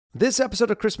This episode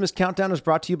of Christmas Countdown is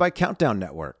brought to you by Countdown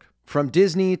Network. From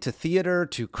Disney to theater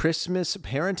to Christmas,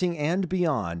 parenting, and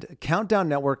beyond, Countdown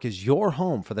Network is your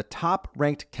home for the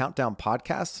top-ranked countdown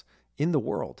podcasts in the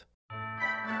world.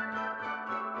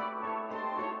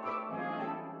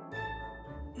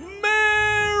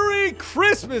 Merry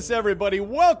Christmas, everybody.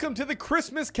 Welcome to the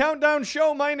Christmas Countdown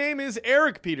Show. My name is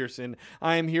Eric Peterson.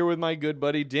 I am here with my good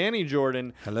buddy, Danny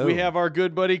Jordan. Hello. We have our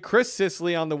good buddy, Chris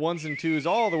Sisley, on the ones and twos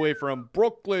all the way from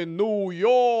Brooklyn, New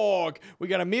York. We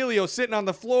got Emilio sitting on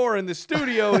the floor in the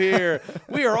studio here.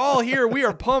 We are all here. We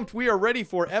are pumped. We are ready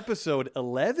for episode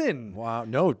 11. Wow,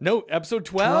 no, Episode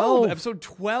 12. Episode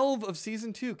 12 of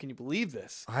season 2. Can you believe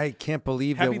this? I can't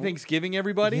believe Happy that. Thanksgiving,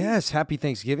 everybody. Yes, happy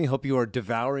Thanksgiving. Hope you are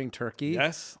devouring turkey.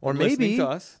 Yes, Or and listening maybe to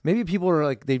us. maybe people are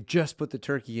like, they've just put the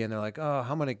turkey in. They're like, oh,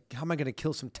 how am I going to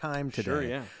kill some time today? Sure,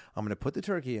 yeah. I'm going to put the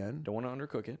turkey in. Don't want to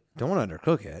undercook it. Don't want to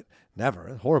undercook it.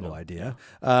 Never. Horrible idea.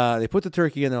 They put the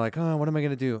turkey in. They're like, oh, what am I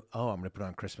going to do? Oh, I'm going to put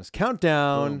on Christmas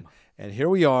Countdown. Boom. And here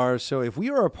we are. So if we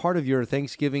are a part of your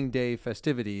Thanksgiving Day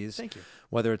festivities, Thank you.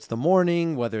 whether it's the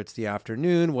morning, whether it's the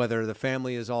afternoon, whether the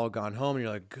family is all gone home and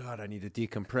you're like, God, I need to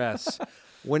decompress.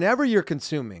 Whenever you're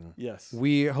consuming, Yes.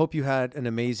 we hope you had an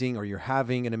amazing, or you're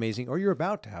having an amazing, or you're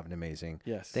about to have an amazing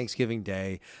Yes. Thanksgiving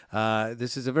Day.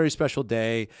 This is a very special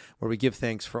day where we give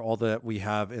thanks for all that we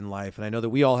have in life. And I know that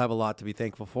we all have a lot to be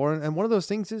thankful for. And one of those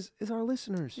things is our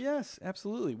listeners. Yes,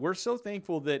 absolutely. We're so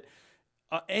thankful that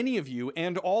any of you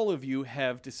and all of you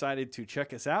have decided to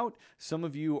check us out. Some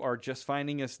of you are just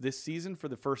finding us this season for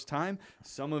the first time.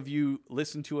 Some of you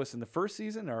listened to us in the first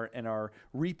season and are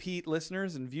repeat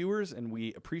listeners and viewers, and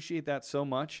we appreciate that so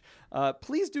much.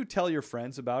 Please do tell your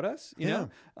friends about us. You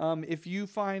know, if you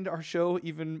find our show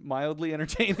even mildly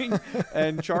entertaining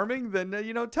and charming, then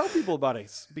tell people about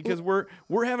us, because we're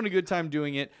having a good time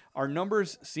doing it. Our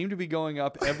numbers seem to be going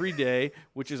up every day,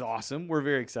 which is awesome. We're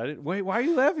very excited. Wait, why are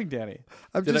you laughing, Danny?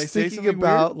 I'm Did I just say thinking something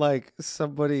about weird? like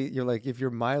somebody, you're like, if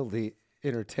you're mildly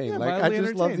entertained, Yeah, like mildly I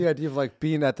just love entertained. the idea of like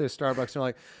being at the Starbucks and you're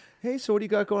like, hey, so what do you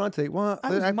got going on today? Well, I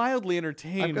was mildly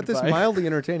entertained. I've got this by mildly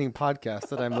entertaining podcast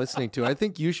that I'm listening to. I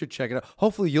think you should check it out.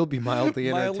 Hopefully you'll be mildly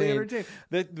entertained. mildly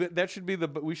entertained. That should be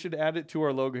we should add it to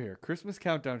our logo here. Christmas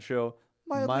Countdown Show.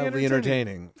 Mildly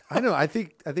entertaining. I know. I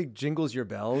think Jingles Your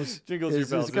Bells. Jingles Your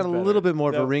Bells It's got is a better. little bit more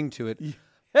of a That- ring to it.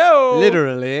 Hey-o!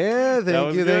 Literally. Thank That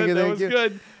was you. good. Thank you. That Thank was you.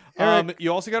 good. Eric,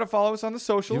 You also got to follow us on the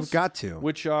socials. You've got to.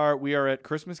 Which we are at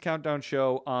Christmas Countdown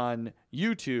Show on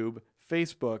YouTube,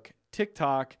 Facebook,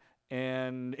 TikTok,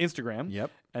 and Instagram.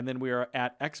 Yep. And then we are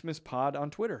at Xmas Pod on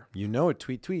Twitter. You know it.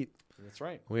 Tweet. That's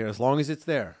right. We are, as long as it's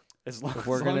there. As long,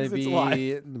 We're as long gonna as it's live.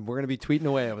 be tweeting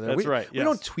away over there. That's right, We yes.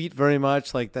 don't tweet very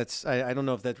much. Like that's I don't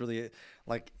know if that's really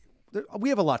like we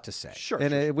have a lot to say. Sure,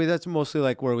 and sure. that's mostly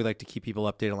like where we like to keep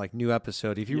people updated on like new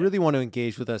episode. If you really want to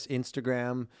engage with us,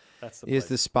 Instagram That's the is place.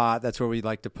 the spot. That's where we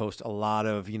like to post a lot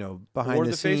of behind Or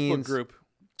the the scenes Facebook group.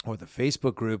 or the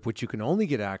Facebook group, which you can only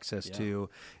get access to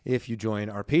if you join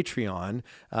our Patreon.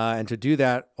 And to do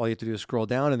that, all you have to do is scroll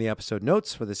down in the episode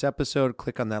notes for this episode,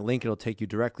 click on that link. It'll take you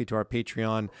directly to our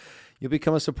Patreon. You'll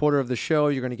become a supporter of the show.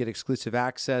 You're going to get exclusive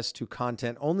access to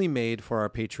content only made for our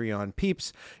Patreon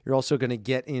peeps. You're also going to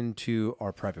get into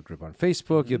our private group on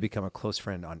Facebook. You'll become a close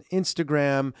friend on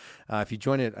Instagram. If you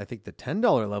join it, I think the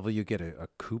 $10 level, you get a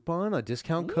coupon, a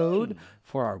discount code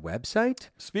for our website.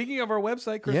 Speaking of our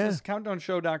website,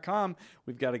 ChristmasCountdownShow.com,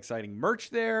 we've got exciting merch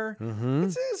there.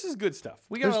 This is good stuff.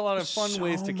 We got There's a lot of fun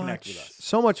ways so to connect much- with us.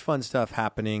 So much fun stuff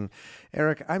happening.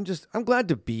 Eric, I'm glad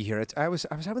to be here. I was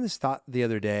having this thought the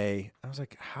other day. I was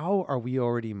like, how are we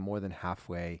already more than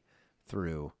halfway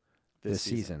through this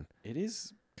season? It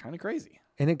is kind of crazy.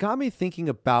 And it got me thinking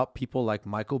about people like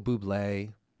Michael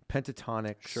Bublé,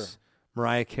 Pentatonix, Sure.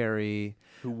 Mariah Carey.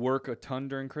 Who work a ton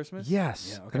during Christmas?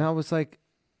 Yes. Yeah, okay. And I was like,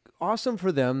 awesome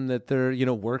for them that they're,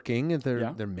 working and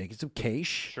Yeah. they're making some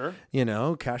cash. Sure.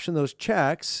 Cashing those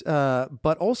checks.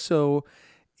 But also,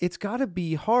 it's got to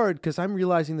be hard because I'm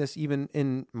realizing this even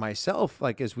in myself.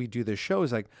 Like as we do this show,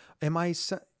 is like, am I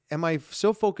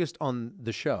so focused on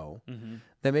the show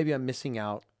that maybe I'm missing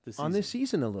out on this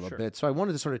season a little Sure. bit? So I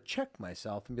wanted to sort of check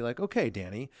myself and be like, okay,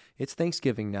 Danny, it's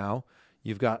Thanksgiving now.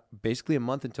 You've got basically a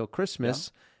month until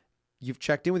Christmas. You've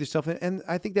checked in with yourself. And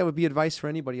I think that would be advice for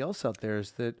anybody else out there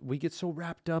is that we get so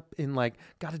wrapped up in like,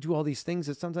 got to do all these things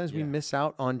that sometimes we miss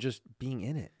out on just being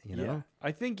in it, you know? Yeah.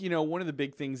 I think, one of the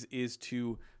big things is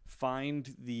to find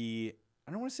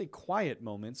I don't want to say quiet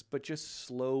moments, but just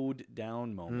slowed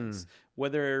down moments.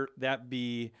 Whether that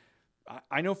be,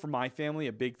 I know for my family,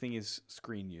 a big thing is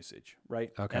screen usage,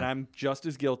 right? Okay. And I'm just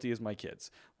as guilty as my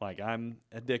kids. Like I'm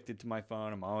addicted to my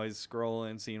phone. I'm always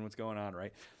scrolling, seeing what's going on,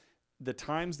 right? the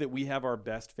times that we have our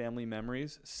best family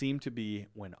memories seem to be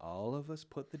when all of us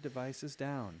put the devices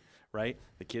down, right?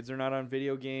 The kids are not on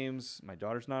video games. My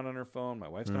daughter's not on her phone. My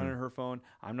wife's not on her phone.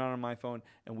 I'm not on my phone.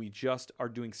 And we just are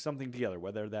doing something together,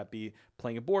 whether that be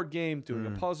playing a board game, doing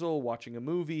a puzzle, watching a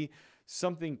movie,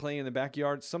 something, playing in the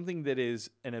backyard, something that is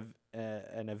an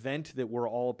event that we're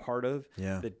all a part of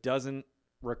that doesn't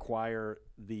require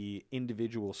the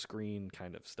individual screen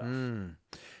kind of stuff.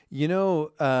 You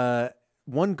know,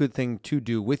 one good thing to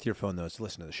do with your phone, though, is to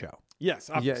listen to the show.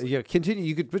 Yes, obviously. Yeah, continue.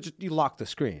 You could, but you lock the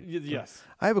screen. Yes.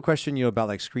 I have a question, you know, about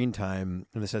like screen time,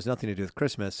 and this has nothing to do with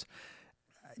Christmas.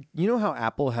 You know how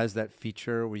Apple has that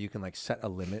feature where you can like set a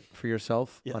limit for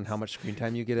yourself on how much screen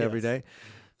time you get every day?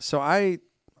 So I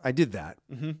did that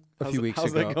a few weeks ago.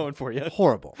 How's that going for you?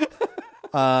 Horrible.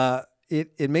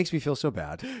 It makes me feel so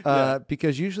bad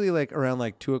because usually like around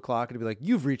like 2:00 it'd be like,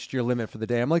 you've reached your limit for the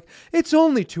day. I'm like, it's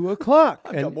only 2:00.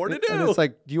 I've got more to do. And it's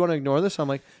like, do you want to ignore this? I'm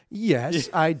like, yes,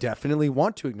 I definitely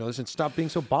want to ignore this and stop being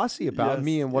so bossy about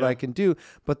me and what I can do.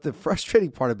 But the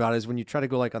frustrating part about it is when you try to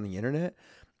go like on the internet,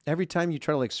 every time you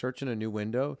try to like search in a new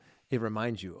window, it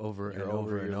reminds you over and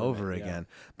over again.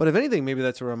 But if anything, maybe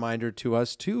that's a reminder to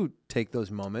us to take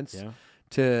those moments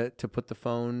to put the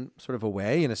phone sort of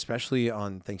away, and especially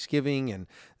on Thanksgiving and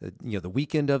the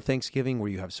weekend of Thanksgiving where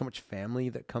you have so much family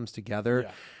that comes together.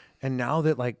 Yeah. And now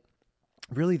that like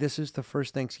really this is the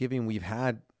first Thanksgiving we've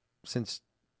had since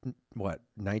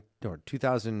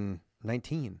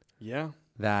 2019. Yeah.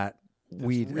 That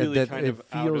really kind it of feels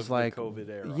out of like the COVID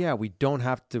era. Yeah, we don't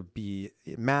have to be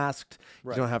masked.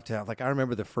 Right. You don't have to have, like, I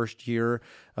remember the first year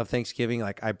of Thanksgiving,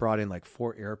 like I brought in like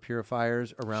 4 air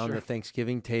purifiers around the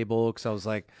Thanksgiving table because I was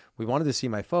like, we wanted to see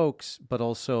my folks, but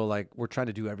also like we're trying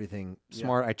to do everything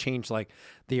smart. I changed like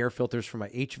the air filters for my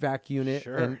HVAC unit,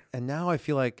 and now I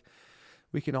feel like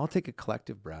we can all take a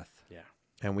collective breath. Yeah,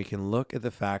 and we can look at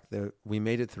the fact that we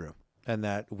made it through and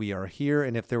that we are here.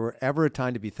 And if there were ever a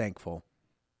time to be thankful,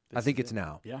 I think it's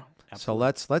now. Yeah,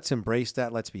 absolutely. So let's embrace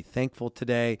that. Let's be thankful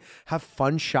today. Have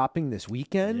fun shopping this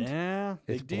weekend. Yeah,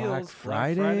 it's big Black deals.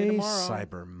 Friday tomorrow.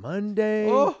 Cyber Monday.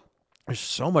 Oh. There's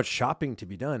so much shopping to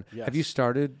be done. Yes. Have you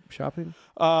started shopping?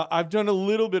 I've done a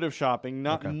little bit of shopping,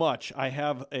 not much. I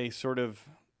have a sort of,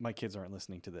 my kids aren't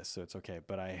listening to this, so it's okay,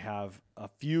 but I have a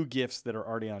few gifts that are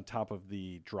already on top of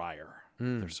the dryer.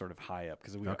 They're sort of high up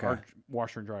because our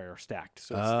washer and dryer are stacked.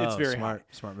 So it's very smart, high.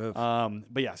 Smart move.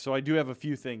 But yeah, so I do have a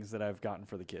few things that I've gotten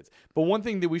for the kids. But one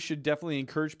thing that we should definitely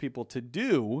encourage people to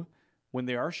do when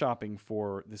they are shopping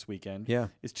for this weekend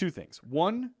is 2 things.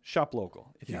 One, shop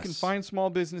local. If you can find small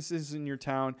businesses in your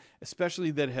town, especially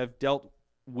that have dealt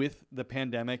with the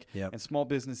pandemic, and small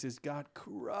businesses got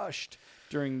crushed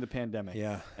during the pandemic.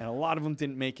 Yeah. And a lot of them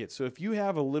didn't make it. So if you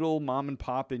have a little mom and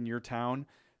pop in your town,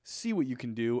 see what you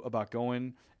can do about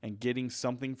going and getting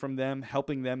something from them,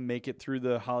 helping them make it through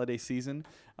the holiday season.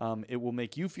 It will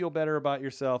make you feel better about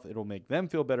yourself. It will make them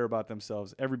feel better about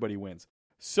themselves. Everybody wins.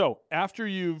 So after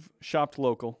you've shopped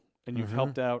local and you've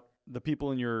helped out the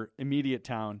people in your immediate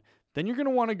town, then you're going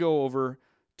to want to go over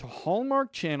to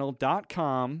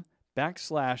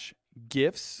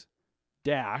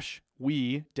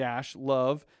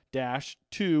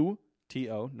hallmarkchannel.com/gifts-we-love-to,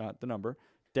 T-O, not the number,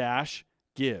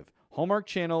 -give. Hallmark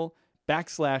Channel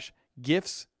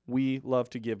 /gifts we love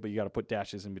to give, but you got to put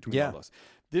dashes in between all those.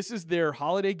 This is their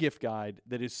holiday gift guide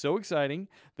that is so exciting.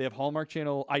 They have Hallmark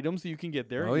Channel items that you can get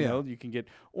there. You know, you can get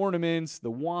ornaments,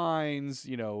 the wines,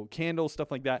 candles,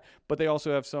 stuff like that. But they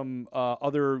also have some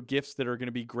other gifts that are going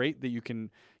to be great that you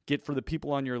can get for the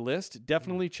people on your list.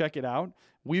 Definitely check it out.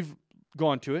 We've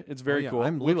gone to it. It's very cool.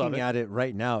 I'm looking at it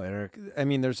right now, Eric. I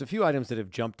mean, there's a few items that have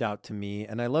jumped out to me,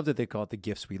 and I love that they call it the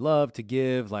gifts we love to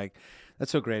give. Like,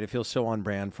 that's so great. It feels so on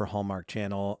brand for Hallmark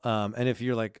Channel. And if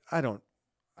you're like, I don't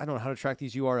know how to track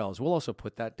these URLs, we'll also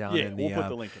put that down in we'll put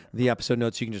the link in the episode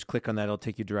notes. You can just click on that. It'll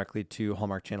take you directly to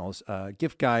Hallmark Channel's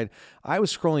gift guide. I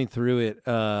was scrolling through it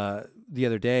the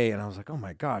other day, and I was like, oh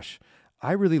my gosh,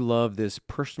 I really love this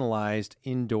personalized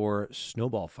indoor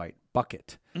snowball fight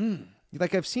bucket.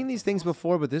 Like, I've seen these things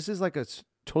before, but this is like a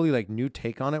totally like new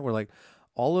take on it where like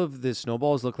all of the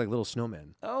snowballs look like little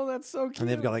snowmen. Oh, that's so cute. And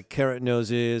they've got like carrot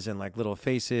noses and like little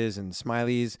faces and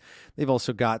smileys. They've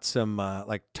also got some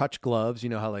like touch gloves. You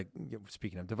know how, like,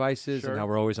 speaking of devices and how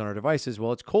we're always on our devices.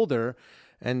 Well, it's colder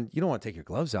and you don't want to take your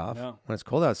gloves off when it's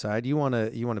cold outside. You want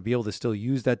to be able to still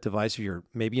use that device if you're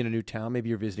maybe in a new town. Maybe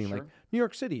you're visiting like New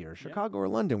York City or Chicago or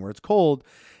London where it's cold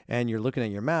and you're looking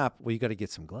at your map. Well, you got to get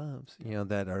some gloves,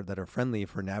 that are friendly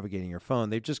for navigating your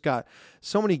phone. They've just got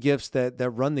so many gifts that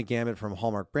run the gamut from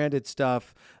Hallmark branded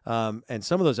stuff. And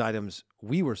some of those items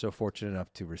we were so fortunate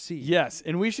enough to receive. Yes.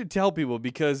 And we should tell people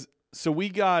because we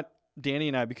got Danny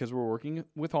and I, because we're working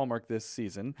with Hallmark this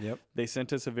season, Yep. they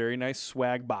sent us a very nice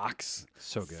swag box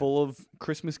So good. full of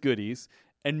Christmas goodies.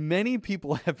 And many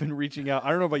people have been reaching out.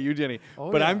 I don't know about you, Danny,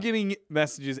 Oh, but yeah. I'm getting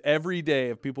messages every day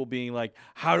of people being like,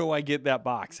 how do I get that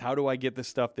box? How do I get the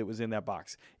stuff that was in that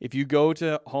box? If you go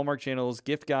to Hallmark Channel's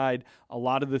gift guide, a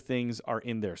lot of the things are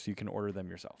in there, so you can order them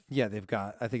yourself. Yeah, they've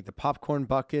got, I think the popcorn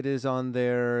bucket is on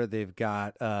there. They've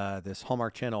got this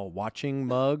Hallmark Channel watching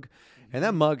mug. And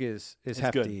that mug is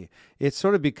hefty. good. It's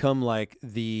sort of become like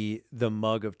the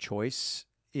mug of choice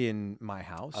in my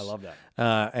house. I love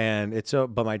that. And it's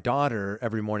but my daughter,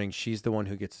 every morning, she's the one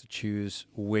who gets to choose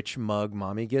which mug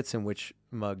mommy gets and which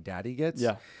mug daddy gets.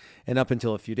 Yeah. And up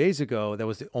until a few days ago, that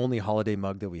was the only holiday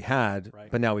mug that we had.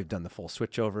 Right. But now we've done the full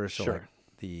switch over. So Sure. like,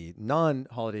 the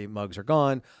non-holiday mugs are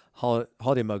gone.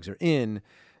 Holiday mugs are in.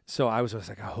 So I was always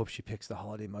like, I hope she picks the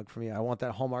holiday mug for me. I want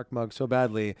that Hallmark mug so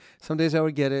badly. Some days I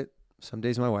would get it. Some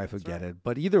days my wife would get it.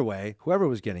 But either way, whoever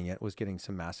was getting it was getting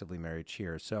some massively merry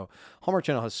cheer. So Hallmark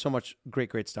Channel has so much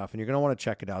great stuff, and you're going to want to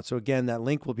check it out. So again, that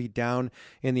link will be down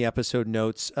in the episode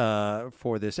notes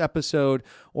for this episode,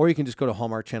 or you can just go to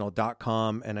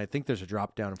hallmarkchannel.com, and I think there's a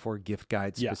drop down for gift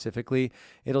guides specifically.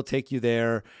 It'll take you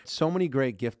there. So many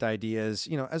great gift ideas.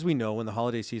 You know, as we know, when the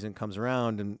holiday season comes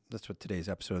around, and that's what today's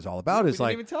episode is all about, We is didn't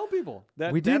like, even tell people.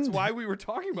 That's didn't. why we were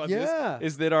talking about Yeah.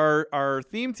 this, is that our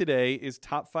theme today is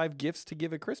top 5 gifts to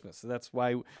give at Christmas. So that's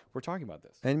why we're talking about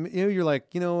this. and you know, you're like,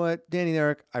 you know what, Danny and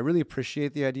Eric, I really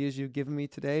appreciate the ideas you've given me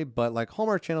today, but like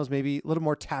Hallmark Channel is maybe a little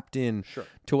more tapped in Sure.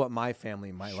 to what my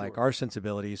family might like, our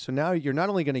sensibilities. So now you're not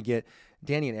only going to get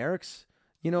Danny and Eric's,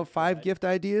 5 gift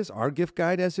ideas, our gift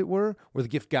guide, as it were. We're the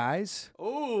gift guys.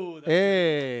 Oh,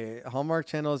 Hey, Hallmark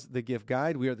Channel is the gift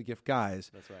guide. We are the gift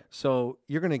guys. That's right. So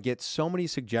you're going to get so many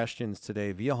suggestions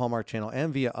today via Hallmark Channel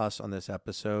and via us on this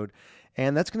episode.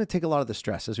 And that's going to take a lot of the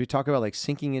stress as we talk about like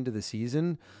sinking into the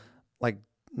season. Like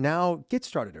now, get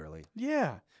started early.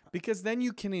 Yeah, because then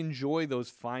you can enjoy those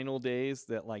final days,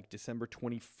 that like December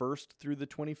 21st through the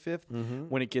 25th,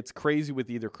 when it gets crazy with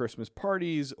either Christmas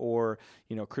parties or,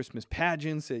 Christmas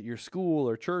pageants at your school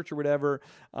or church or whatever.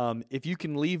 If you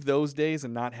can leave those days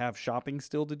and not have shopping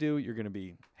still to do, you're going to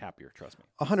be happier, trust me.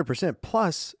 100%.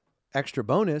 Plus, extra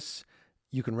bonus,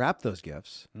 you can wrap those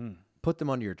gifts, put them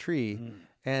under your tree,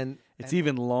 and It's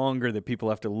even longer that people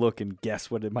have to look and guess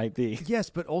what it might be. yes,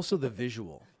 but also the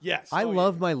visual. Yes. I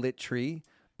love my lit tree,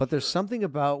 but there's something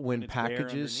about when it's bare packages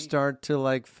underneath. start to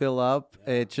like fill up.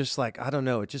 It just like, I don't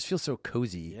know, it just feels so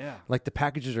cozy. Yeah. Like the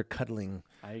packages are cuddling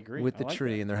I agree. with I the like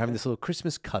tree that. and they're having this little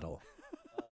Christmas cuddle.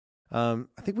 I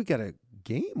think we got a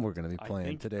game we're going to be I playing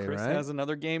think today, Chris right? has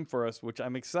another game for us, which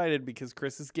I'm excited because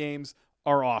Chris's games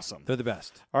are awesome. They're the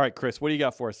best. All right, Chris, what do you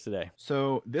got for us today?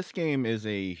 So this game is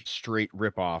a straight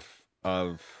ripoff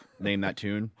of Name That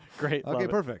Tune. Great. Okay, love it.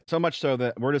 perfect. So much so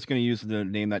that we're just going to use the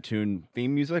Name That Tune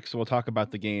theme music. So we'll talk about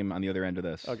the game on the other end of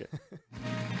this. Okay.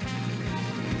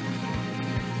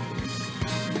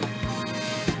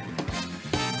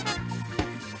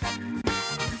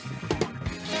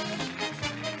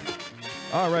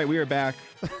 All right, we are back.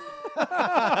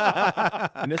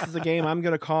 And this is a game I'm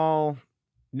going to call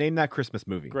Name That Christmas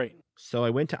Movie. Great. So I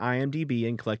went to IMDb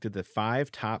and collected the 5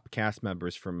 top cast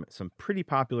members from some pretty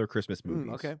popular Christmas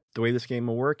movies. okay. The way this game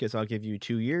will work is I'll give you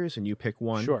 2 years and you pick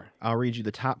one. Sure. I'll read you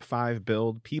the top 5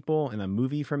 billed people in a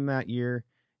movie from that year,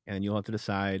 and you'll have to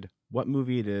decide what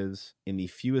movie it is in the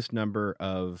fewest number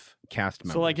of cast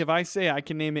members. So, like, if I say I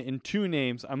can name it in 2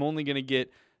 names, I'm only going to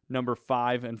get number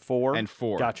 5 and 4. and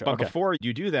 4. Gotcha. But Okay. before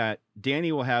you do that,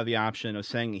 Danny will have the option of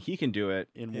saying he can do it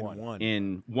in In one. one.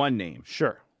 in one name.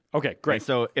 Sure. Okay, And great.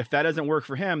 so if that doesn't work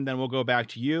for him, then we'll go back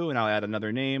to you and I'll add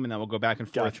another name and then we'll go back and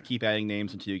forth, Gotcha. keep adding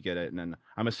names until you get it. And then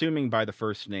I'm assuming by the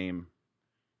first name,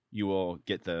 you will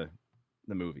get the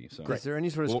movie. So Is there any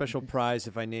sort of Well- special prize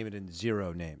if I name it in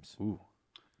 0 names? Ooh.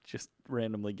 Just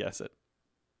randomly guess it.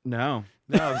 No.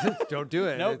 No, don't do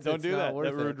it. Nope, It's- don't it's do not that. worth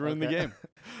That would it. ruin the Okay. game.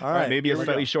 All right. Maybe here a we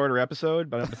slightly go. shorter episode,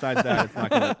 but besides that, it's not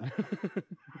going to.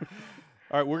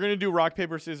 All right, we're going to do rock,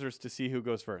 paper, scissors to see who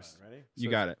goes first. Ready? You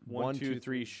got it. 1, 2,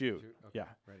 3, shoot. Okay, Yeah.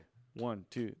 ready. 1,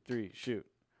 2, 3, shoot.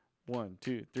 1,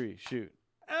 2, 3, shoot.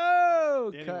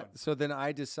 Oh, Danny cut. won. So then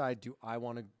I decide, do I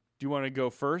want to? Do you want to go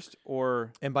first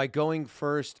or And by going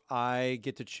first, I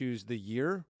get to choose the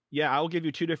year. Yeah, I'll give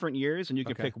you 2 different years and you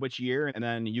can Okay. pick which year and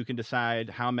then you can decide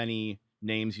how many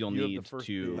names you'll You have the need first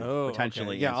to bid.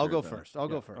 potentially Yeah, I'll answer go the- first. I'll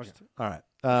yeah. go first. Okay. All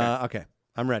right. Okay.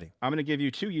 I'm ready. I'm going to give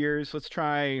you 2 years. Let's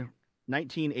try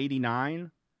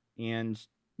 1989 and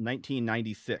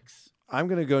 1996. I'm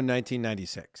going to go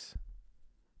 1996.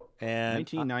 And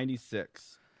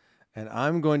 1996. and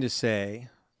I'm going to say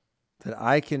that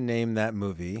I can name that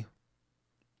movie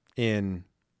in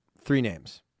 3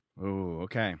 names. Oh,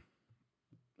 okay.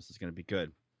 This is going to be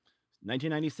good.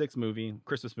 1996 movie,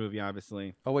 Christmas movie,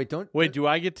 obviously. Oh, wait, don't. Wait, do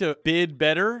I get to bid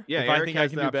better? Yeah, if Eric I think has I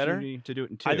can the do better. opportunity to do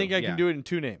it in 2. I think I can do it in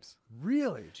 2 names.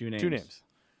 Really? 2 names. 2 names.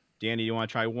 Danny, you want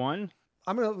to try 1?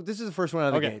 This is the first one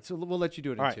out of the Okay. gate, so we'll let you do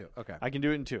it in All right. 2. Okay. I can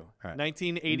do it in 2. right.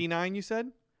 1989, you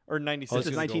said? Or 96?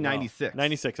 This is 1996.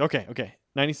 96. Okay.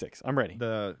 96. I'm ready.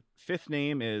 The 5th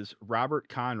name is Robert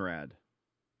Conrad.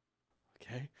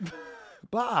 Okay.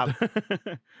 Bob.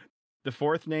 The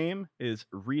 4th name is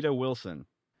Rita Wilson.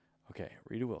 Okay.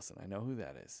 Rita Wilson. I know who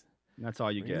that is. And that's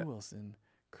all you Rita get. Wilson,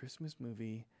 Christmas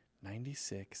movie,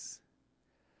 96.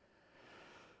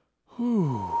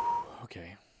 Whew.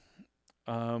 Okay.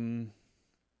 I'm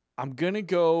gonna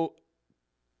go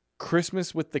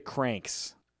Christmas with the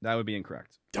Cranks. That would be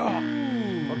incorrect.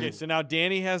 Okay, so now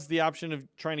Danny has the option of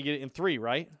trying to get it in 3,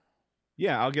 right?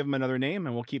 Yeah, I'll give him another name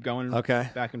and we'll keep going Okay.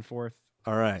 back and forth.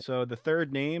 All right. So the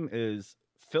 3rd name is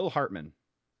Phil Hartman.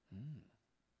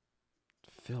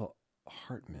 Phil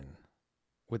Hartman.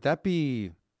 Would that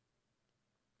be?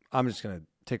 I'm just gonna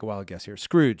take a wild guess here.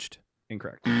 Scrooged.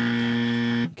 Incorrect.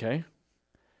 Okay.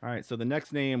 All right, so the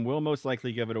next name will most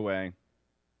likely give it away.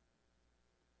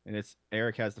 And it's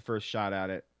Eric has the first shot at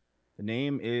it. The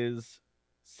name is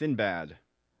Sinbad.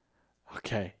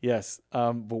 Okay. Yes.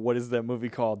 But what is that movie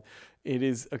called? It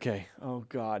is okay. Oh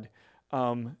God.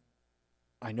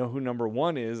 I know who number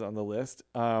 1 is on the list.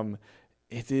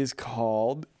 It is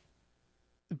called.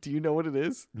 Do you know what it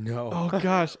is? No. Oh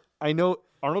gosh, I know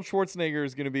Arnold Schwarzenegger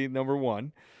is going to be number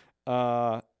 1.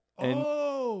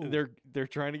 And they're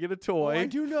trying to get a toy. I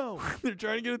do know. They're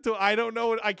trying to get a toy. I don't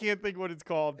know I can't think what it's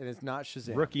called. And it's not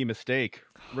Shazam. Rookie mistake.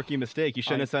 You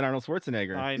shouldn't have said Arnold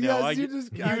Schwarzenegger. I know. Yes,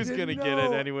 he I was didn't going to get it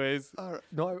know. anyways.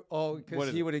 No. Oh, What because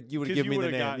is you it? would have 'Cause given me the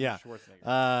would've name. gotten Yeah.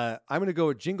 Schwarzenegger. I'm gonna go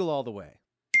with Jingle All the Way.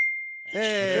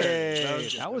 Hey, That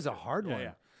that was, was good. a That's hard Yeah, one.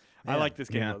 yeah. I Man. like this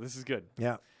game Yeah. though. This is good.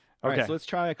 Yeah. All Okay. right, so let's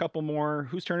try a couple more.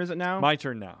 Whose turn is it now? My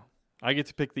turn now. I get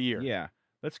to pick the year. Yeah.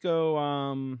 Let's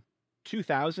go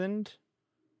 2000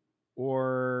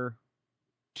 or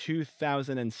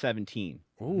 2017.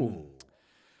 Ooh.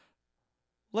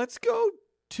 Let's go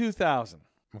 2000.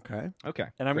 Okay. Okay.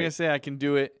 And I'm great. going to say I can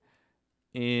do it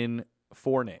in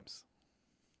 4 names.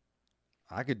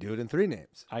 I could do it in 3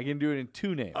 names. I can do it in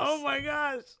 2 names. my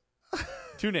gosh.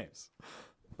 2 names.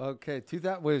 Okay.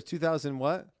 2000. Wait, it was 2000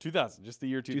 what? 2000. Just the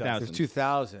year 2000. 2000. It was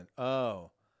 2000.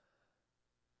 Oh.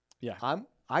 Yeah.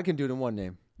 I can do it in 1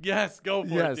 name. Yes. Go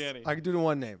for Yes, it, Danny. I can do it in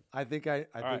 1 name. I think I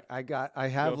right.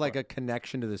 have Go like for a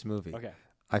connection to this movie. Okay.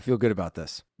 I feel good about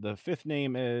this. The 5th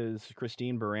name is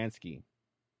Christine Baranski.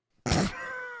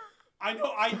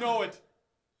 I know it.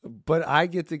 But I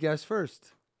get to guess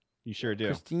first. You sure do.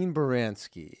 Christine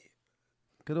Baranski.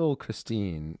 Good old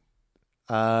Christine.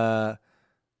 The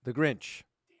Grinch.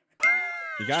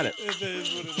 You got it. It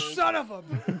is what it is. Son of a.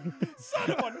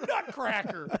 Son of a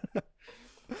nutcracker.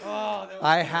 Oh, that was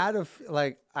I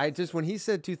had when he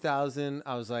said 2000,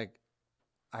 I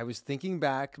was thinking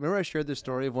back. Remember I shared the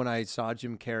story of when I saw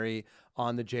Jim Carrey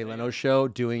on the Jay Leno show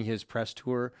doing his press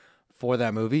tour for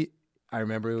that movie. I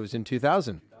remember it was in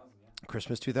 2000.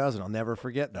 Christmas 2000. I'll never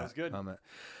forget that. That was good. moment.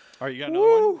 All right, you got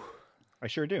another one? I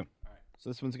sure do. So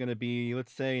this one's going to be,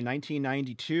 let's say,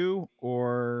 1992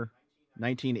 or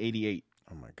 1988.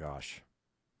 Oh my gosh.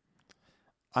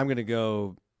 I'm going to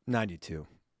go 92.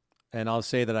 And I'll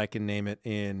say that I can name it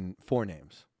in 4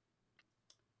 names.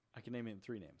 I can name it in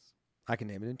 3 names. I can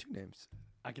name it in 2 names.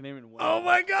 I can name it in 1. Oh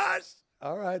my gosh.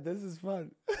 All right, this is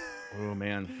fun. Oh,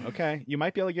 man. Okay. You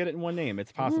might be able to get it in 1 name.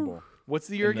 It's possible. What's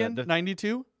the year And the- again? the-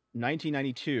 92?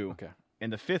 1992. Okay.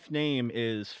 And the 5th name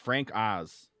is Frank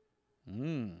Oz.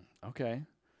 Okay.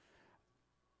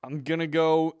 I'm going to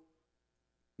go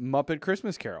Muppet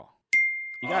Christmas Carol.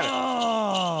 You got it.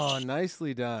 Oh,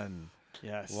 nicely done.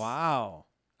 Yes. Wow.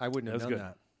 I wouldn't have That known was good.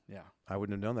 that. Yeah. I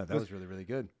wouldn't have known that. That was really, really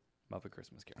good. Muppet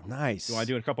Christmas Carol. Nice. Do you want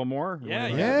to do a couple more? Or Yeah, what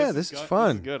do you yeah. want? this is good.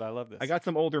 fun. This is good. I love this. I got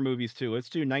some older movies too. Let's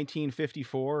do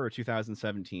 1954 or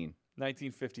 2017.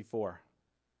 1954.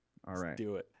 All Let's right.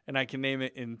 do it. And I can name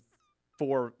it in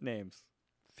 4 names.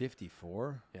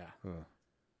 54. Yeah.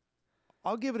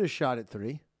 I'll give it a shot at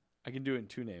 3. I can do it in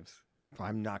 2 names.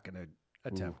 I'm not going to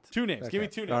attempt. 2 names. Give me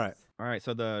Okay. 2 names. All right. All right.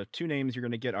 So the 2 names you're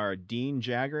going to get are Dean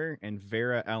Jagger and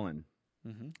Vera Ellen.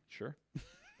 Sure.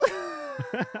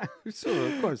 So,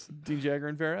 of course. Dean Jagger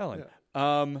and Vera Ellen.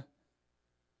 I'm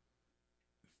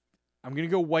going to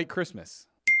go White Christmas.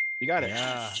 You got it.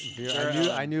 Yeah.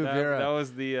 I knew that, Vera. That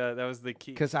was the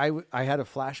key. Because I had a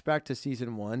flashback to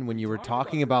season 1 when you were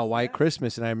talking about White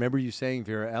Christmas, and I remember you saying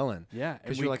Vera Ellen. Yeah.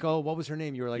 Because you're like, oh, what was her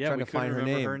name? You were like trying we to find her couldn't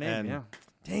name. remember her name. And Yeah.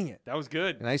 Dang it. That was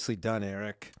good. Nicely done,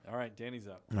 Eric. All right, Danny's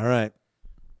up. All right.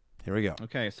 Here we go.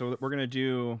 Okay, so we're gonna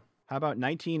do. How about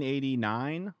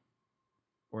 1989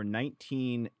 or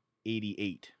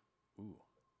 1988? Ooh.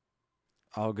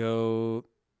 I'll go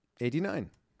 89.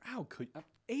 How could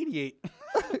 88?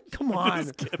 Come on.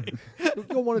 Just kidding.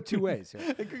 Go one of two ways.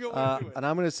 Here. It could go one of two ways. And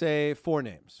I'm going to say 4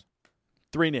 names.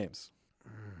 3 names.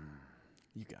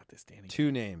 You got this, Danny.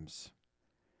 2 names.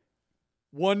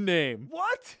 1 name.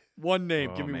 What? 1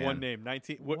 name. Oh, Give me man. 1 name.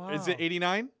 19. What is Wow. it?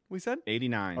 89? We said.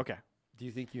 89. Okay. Do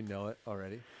you think you know it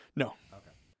already? No.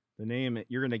 The name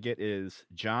you're gonna get is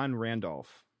John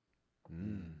Randolph.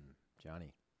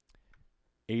 Johnny.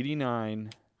 89.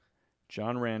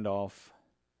 John Randolph.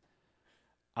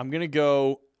 I'm gonna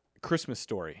go Christmas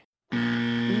Story.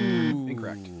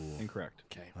 Incorrect. Incorrect.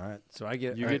 Okay. All right. So I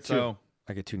get You all get right, 2. So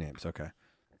I get 2 names. Okay.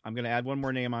 I'm gonna add one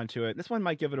more name onto it. This one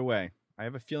might give it away. I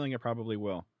have a feeling it probably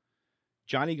will.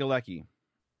 Johnny Galecki.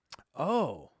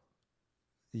 Oh.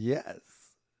 Yes.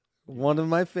 One of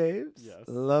my faves. Yes.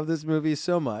 Love this movie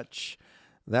so much.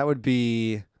 That would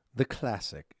be the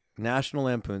classic National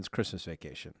Lampoon's Christmas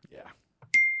Vacation. Yeah.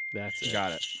 That's You it.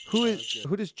 got it.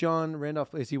 Who does John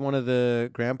Randolph play? Is he one of the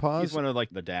grandpas? He's one of like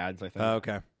the dads, I think. Oh,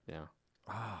 okay. Yeah.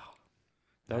 Ah,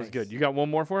 That was nice. good. You got one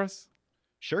more for us?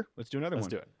 Sure. Let's do another Let's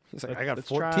one. do it. He's like, Let's- I got let's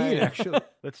 14 try- actually.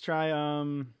 Let's try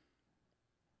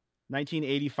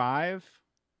 1985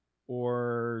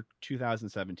 or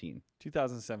 2017.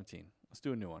 2017. Let's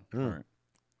do a new one. Mm. All right.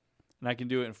 And I can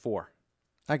do it in 4.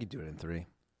 I could do it in 3.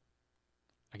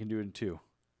 I can do it in 2.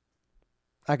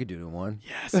 I could do it in 1.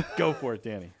 Yes. Go for it,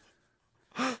 Danny.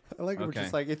 I like it. We're Okay.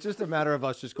 just like, it's just a matter of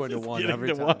us just going to 1 Getting every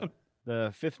to time. 1.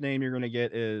 The 5th name you're going to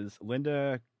get is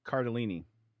Linda Cardellini.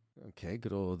 Okay,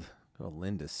 good old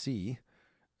Linda C.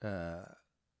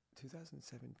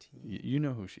 2017. You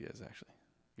know who she is, actually.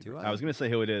 Do I was going to say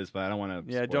who it is, but I don't want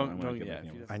to. Yeah, don't. Yeah, if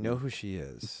you I know who she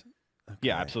is.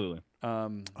 Yeah, Okay. absolutely.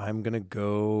 don't. I'm going to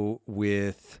go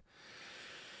with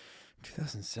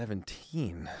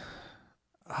 2017.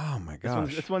 Oh, my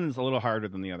gosh. This one's a little harder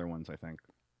than the other ones, I think.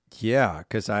 Yeah,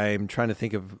 because I'm trying to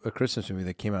think of a Christmas movie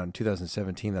that came out in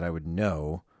 2017 that I would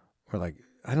know. Or like,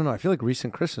 I don't know. I feel like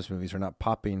recent Christmas movies are not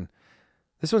popping.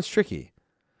 This one's tricky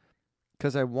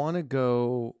because I want to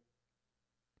go.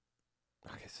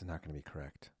 Okay, this is not going to be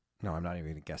correct. No, I'm not even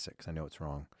going to guess it because I know it's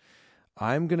wrong.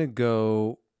 I'm going to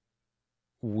go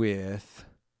with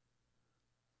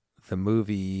the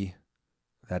movie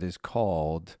that is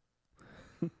called.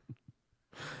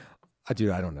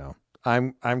 Dude, I don't know.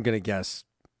 I'm going to guess.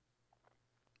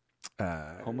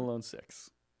 Home Alone 6.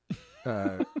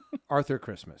 Arthur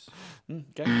Christmas.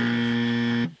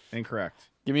 Okay. Incorrect.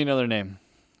 Give me another name,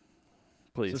 So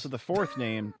please. this is the 4th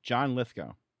name, John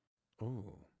Lithgow.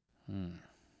 Ooh.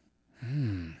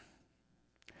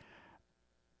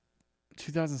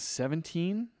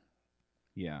 2017?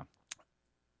 Yeah.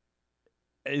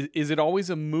 Is it always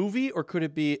a movie or could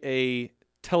it be a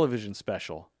television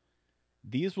special?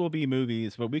 These will be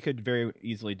movies, but we could very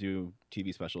easily do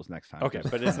TV specials next time. Okay,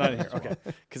 but it's not in here. Okay.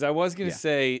 Because I was going to Yeah.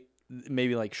 say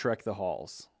maybe like Shrek the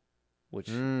Halls, which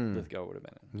Mm. Lithgow would have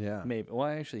been in. Yeah. Maybe. Well,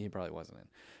 actually, he probably wasn't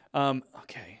in.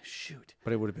 Okay, shoot.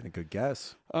 But it would have been a good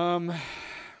guess. Um,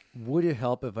 Would it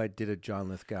help if I did a John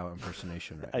Lithgow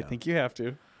impersonation right I now? think you have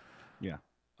to. Yeah.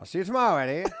 I'll see you tomorrow,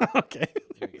 Eddie. Okay.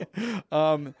 There you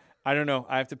go. I don't know.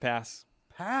 I have to pass.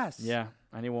 Pass. Yeah,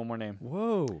 I need one more name.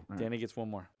 Whoa. right. Danny gets one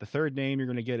more. The 3rd name you're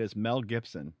going to get is Mel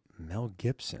Gibson. Mel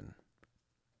Gibson.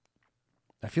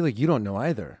 I feel like you don't know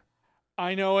either.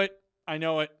 I know it. I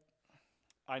know it.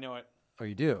 I know it. Oh,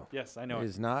 you do? Yes, I know It it.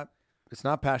 is not. It's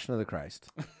not Passion of the Christ.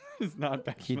 It's not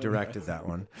bad. He directed that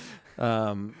one.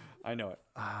 I know it.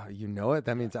 You know it?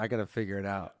 That means I got to figure it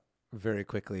out very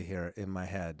quickly here in my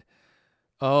head.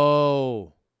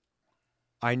 Oh,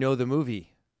 I know the movie.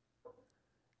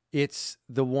 It's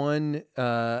the one,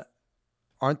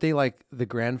 aren't they like the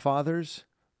grandfathers?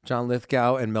 John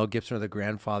Lithgow and Mel Gibson are the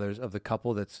grandfathers of the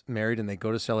couple that's married and they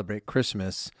go to celebrate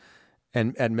Christmas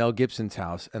and at Mel Gibson's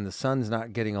house and the son's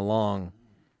not getting along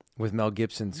with Mel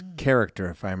Gibson's character,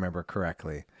 if I remember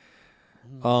correctly.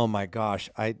 Oh my gosh.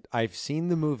 I've seen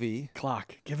the movie.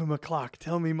 Clock. Give him a clock.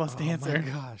 Tell him he must answer. Oh my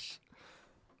gosh.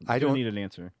 I I don't don't need an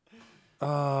answer.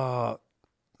 Oh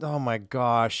my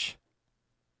gosh.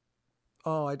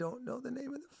 Oh, I don't know the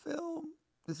name of the film.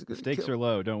 This is The gonna stakes kill- are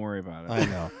low. Don't worry about it. I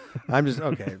know. I'm just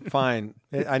okay. Fine.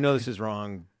 I know this is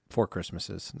wrong. 4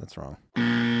 Christmases. That's wrong.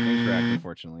 Incorrect,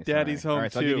 unfortunately. Sorry. Daddy's Home All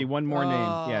right, so I'll give too. you one more name.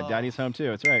 Yeah, Oh. Daddy's Home too.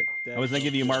 That's right. I was going to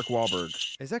give you Mark Wahlberg.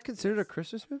 Is that considered a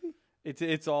Christmas movie?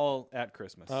 It's all at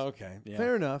Christmas. Oh, okay. Yeah.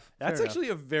 Fair enough. That's Fair actually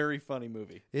a very funny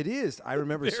movie. It is. I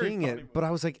remember Very seeing funny it, but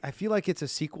I was like, I feel like it's a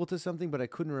sequel to something, but I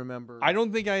couldn't remember. I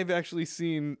don't think I've actually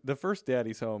seen the first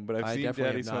Daddy's Home, but I've I seen definitely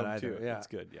have Daddy's not Home either, too. yeah. It's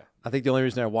good. Yeah. I think the only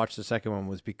reason I watched the second one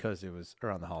was because it was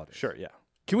around the holidays. Sure. Yeah.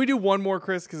 Can we do one more,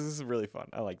 Chris? Because this is really fun.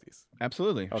 I like these.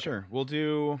 Absolutely. Okay. Sure. We'll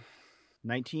do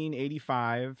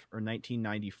 1985 or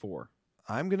 1994.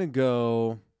 I'm going to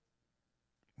go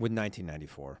with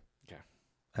 1994. Okay.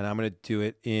 And I'm going to do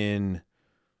it in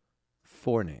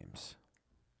 4 names.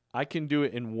 I can do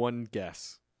it in one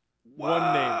guess.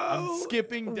 One name. I'm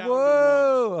skipping down to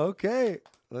Whoa. Okay.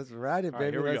 Let's ride it, All right,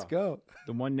 baby. here we Let's go.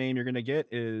 The one name you're going to get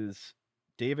is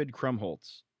David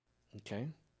Krumholtz. one. Okay.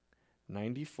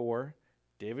 94.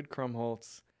 David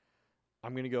Krumholtz.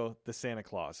 I'm going to go The Santa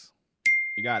Claus.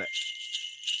 You got it.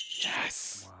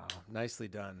 Yes. Wow. Nicely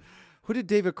done. Who did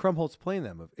David Krumholtz play in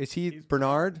that movie? Is he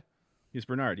Bernard? He's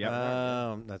Bernard.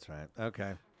 Yeah. That's right.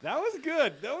 Okay. That was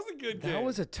good. That was a good game. That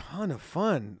was a ton of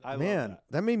fun. I love Man,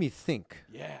 that. made me think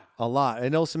Yeah. a lot.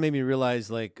 It also made me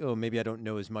realize, like, oh, maybe I don't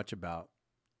know as much about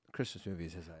Christmas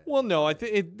movies as I. Well, no, I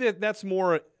think that's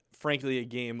more, frankly, a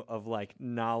game of like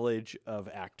knowledge of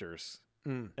actors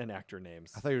and actor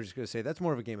names. I thought you were just going to say that's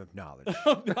more of a game of knowledge.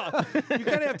 No, you kind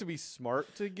of have to be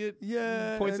smart to get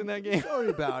points in that game. Sorry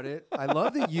about it. I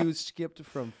love that you skipped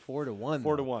from 4 to 1.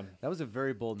 4 to though. 1. That was a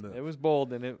very bold move. It was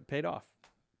bold and it paid off.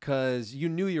 Because you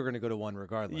knew you were going to go to 1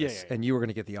 regardless, Yeah. and you were going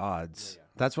to get the odds. Yeah.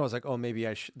 That's why I was like, oh, maybe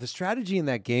I should. The strategy in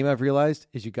that game, I've realized,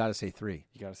 is you got to say 3.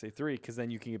 You got to say 3 because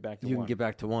then you can get back to You 1. can get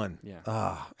back to 1.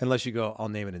 Yeah. Unless you go, I'll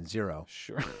name it in 0.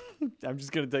 Sure. I'm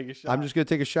just going to take a shot. I'm just going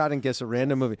to take a shot and guess a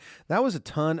random movie. That was a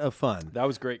ton of fun. That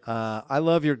was great. I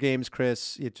love your games,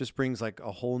 Chris. It just brings like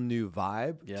a whole new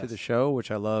vibe to Yes. the show,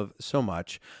 which I love so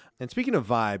much. And speaking of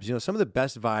vibes, some of the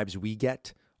best vibes we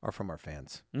get are from our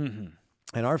fans. Mm-hmm.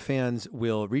 And our fans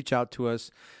will reach out to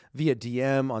us via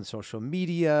DM on social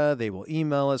media. They will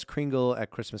email us,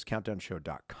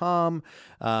 kringle@christmascountdownshow.com.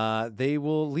 They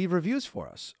will leave reviews for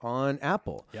us on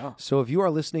Apple. Yeah. So if you are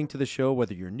listening to the show,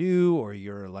 whether you're new or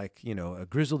you're like, a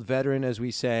grizzled veteran, as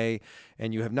we say,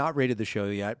 and you have not rated the show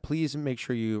yet, please make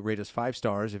sure you rate us 5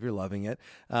 stars if you're loving it,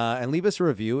 and leave us a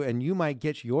review, and you might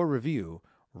get your review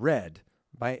read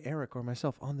by Eric or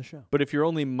myself on the show. But if you're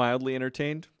only mildly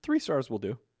entertained, 3 stars will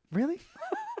do. Really?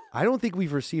 I don't think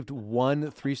we've received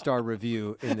 1 3-star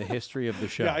review in the history of the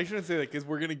show. Yeah, I shouldn't say that because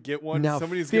we're going to get one. Now,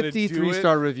 Somebody's going to 50 do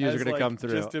 3-star it reviews are as, gonna come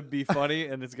through. just to be funny,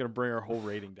 and it's going to bring our whole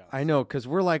rating down. I know, because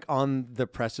we're like on the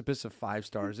precipice of 5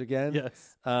 stars again.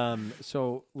 Yes.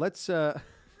 So let's. So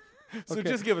okay.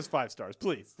 just give us 5 stars,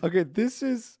 please. Okay, this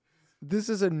is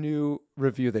a new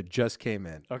review that just came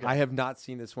in. Okay. I have not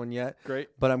seen this one yet. Great.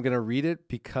 But I'm gonna read it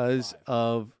because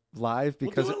of live.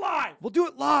 Because We'll do it live. We'll do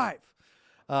it live.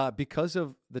 Because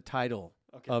of the title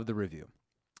Okay. of the review.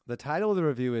 The title of the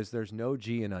review is "There's No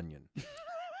G in Onion."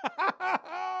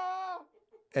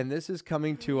 And this is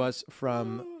coming to us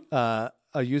from a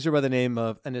user by the name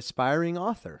of an aspiring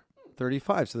author,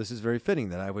 35. So this is very fitting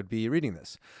that I would be reading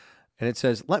this. And it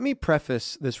says, let me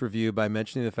preface this review by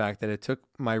mentioning the fact that it took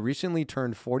my recently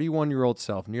turned 41-year-old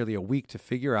self nearly a week to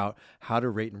figure out how to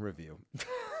rate and review.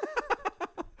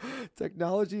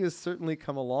 Technology has certainly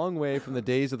come a long way from the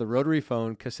days of the rotary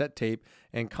phone, cassette tape,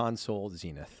 and console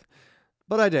zenith.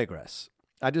 But I digress.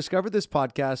 I discovered this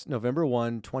podcast November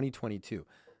 1, 2022.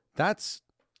 That's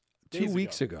 2 Days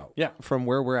weeks ago Yeah. from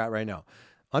where we're at right now.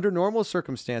 Under normal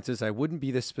circumstances, I wouldn't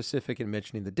be this specific in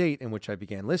mentioning the date in which I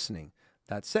began listening.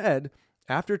 That said,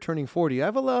 after turning 40,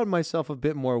 I've allowed myself a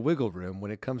bit more wiggle room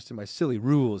when it comes to my silly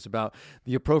rules about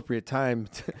the appropriate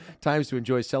times to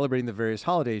enjoy celebrating the various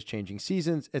holidays, changing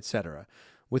seasons, etc.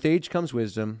 With age comes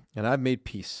wisdom, and I've made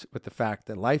peace with the fact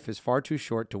that life is far too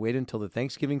short to wait until the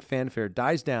Thanksgiving fanfare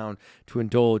dies down to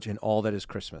indulge in all that is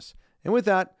Christmas. And with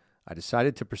that, I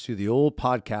decided to pursue the old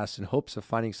podcast in hopes of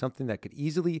finding something that could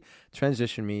easily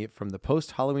transition me from the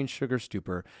post-Halloween sugar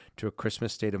stupor to a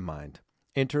Christmas state of mind.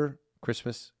 Enter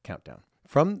Christmas Countdown.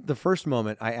 From the first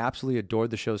moment, I absolutely adored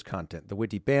the show's content, the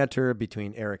witty banter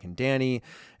between Eric and Danny,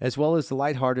 as well as the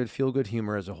lighthearted, feel-good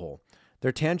humor as a whole.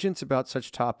 Their tangents about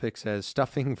such topics as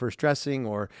stuffing versus dressing,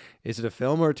 or is it a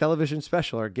film or a television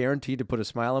special, are guaranteed to put a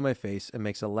smile on my face and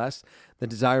makes a less than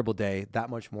desirable day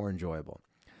that much more enjoyable.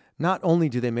 Not only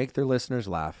do they make their listeners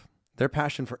laugh, their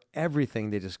passion for everything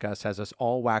they discuss has us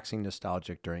all waxing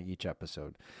nostalgic during each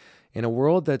episode. In a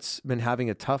world that's been having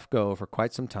a tough go for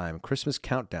quite some time, Christmas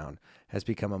Countdown has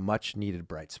become a much-needed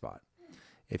bright spot.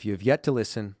 If you have yet to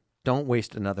listen, don't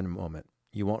waste another moment.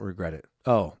 You won't regret it.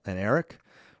 Oh, and Eric,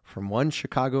 from one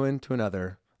Chicagoan to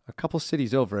another, a couple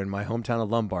cities over in my hometown of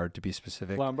Lombard, to be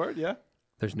specific, Lombard, yeah.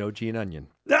 there's no G in Onion.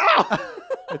 No!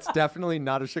 It's definitely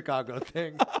not a Chicago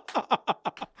thing.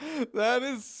 That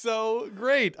is so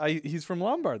great. He's from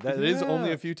Lombard. That is only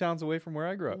Yeah. a few towns away from where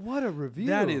I grew up. What a review.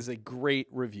 That is a great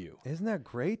review. Isn't that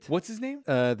great? What's his name?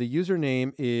 The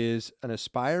username is an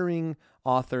aspiring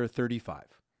author 35.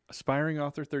 Aspiring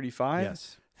Author 35?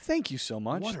 Yes. Thank you so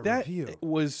much. What a that review.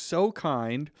 was so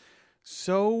kind,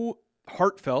 so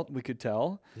heartfelt, we could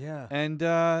tell. Yeah. And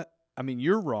I mean,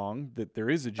 you're wrong that there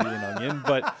is a G in onion,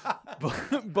 but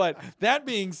that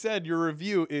being said, your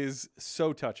review is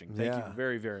so touching. Thank Yeah. you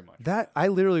very, very much. That I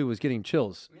literally was getting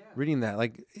chills reading that.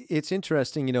 Like, it's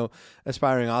interesting,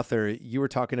 aspiring author, you were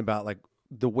talking about like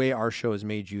the way our show has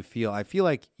made you feel. I feel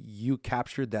like you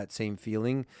captured that same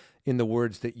feeling in the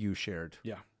words that you shared.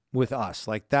 Yeah. With us.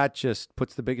 Like, that just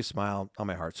puts the biggest smile on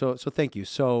my heart. So thank you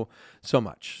so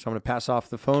much. So I'm going to pass off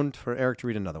the phone for Eric to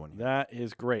read another one. That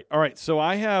is great. All right, so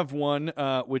I have one,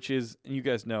 which is, you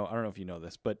guys know, I don't know if you know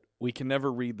this, but we can never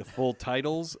read the full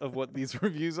titles of what these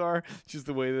reviews are, just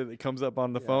the way that it comes up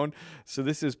on the phone. So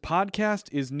this is Podcast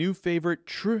is New Favorite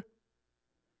Trip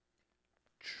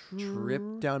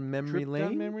down memory lane.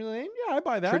 Down memory lane? Yeah, I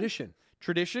buy that.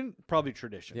 Tradition. Probably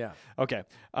tradition. Yeah. Okay,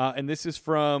 and this is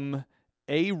from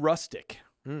A Rustic.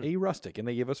 Mm. A Rustic, and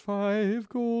they gave us 5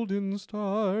 golden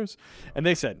stars. And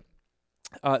they said,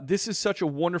 this is such a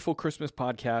wonderful Christmas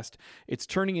podcast. It's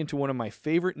turning into one of my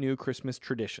favorite new Christmas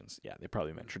traditions. Yeah, they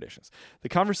probably meant traditions. The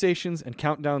conversations and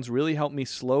countdowns really help me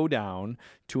slow down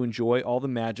to enjoy all the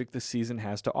magic the season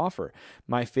has to offer.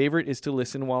 My favorite is to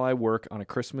listen while I work on a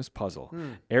Christmas puzzle.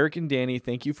 Eric and Danny,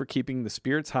 thank you for keeping the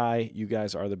spirits high. You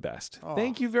guys are the best. Aw.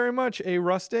 Thank you very much, A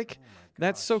Rustic.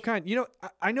 That's so kind.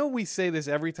 I know we say this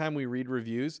every time we read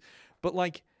reviews, but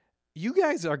like, you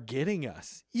guys are getting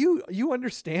us. You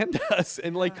understand us,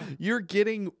 and like, you're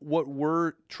getting what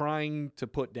we're trying to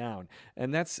put down,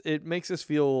 and it makes us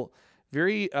feel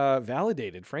very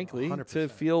validated, frankly, 100%. to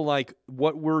feel like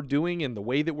what we're doing and the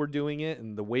way that we're doing it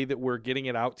and the way that we're getting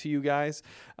it out to you guys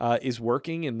is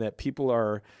working, and that people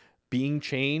are being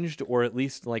changed, or at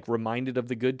least like reminded of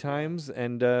the good times,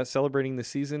 and celebrating the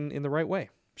season in the right way.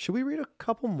 Should we read a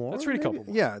couple more? Let's read a couple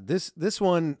maybe? more. Yeah, this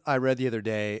one I read the other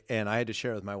day, and I had to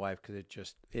share it with my wife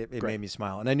because it made me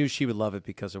smile, and I knew she would love it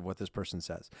because of what this person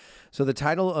says. So the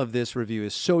title of this review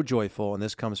is So Joyful, and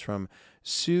this comes from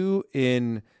Sue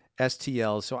in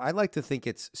STL. So I like to think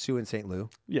it's Sue in St. Lou.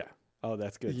 Yeah. Oh,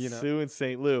 that's good. Sue in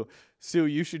St. Lou. Sue,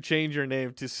 you should change your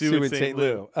name to Sue in St.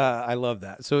 Lou. I love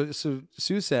that. So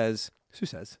Sue says,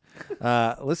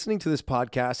 listening to this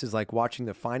podcast is like watching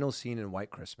the final scene in White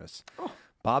Christmas. Oh.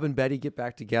 Bob and Betty get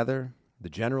back together. The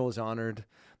general is honored.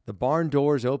 The barn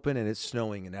doors open and it's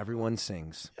snowing and everyone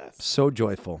sings. Yes. So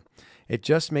joyful. It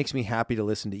just makes me happy to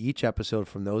listen to each episode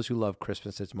from those who love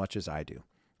Christmas as much as I do.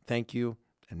 Thank you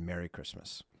and Merry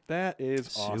Christmas. That is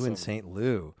awesome. Sue in St.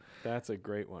 Lou. That's a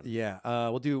great one. Yeah.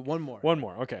 We'll do one more. One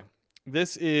more. Okay.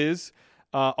 This is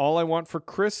All I Want for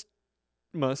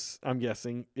Christmas, I'm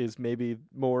guessing, is maybe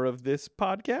more of this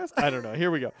podcast. I don't know. Here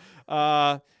we go.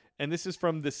 And this is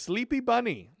from the Sleepy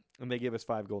Bunny. And they gave us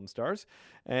 5 golden stars.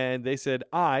 And they said,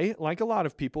 I, like a lot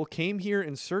of people, came here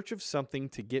in search of something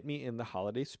to get me in the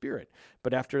holiday spirit.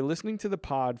 But after listening to the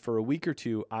pod for a week or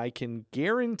two, I can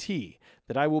guarantee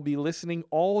that I will be listening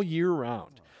all year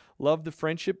round. Love the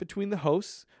friendship between the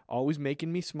hosts, always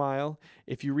making me smile.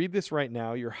 If you read this right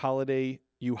now, you holiday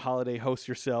hosts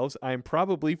yourselves, I'm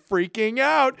probably freaking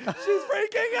out. She's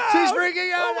freaking out. She's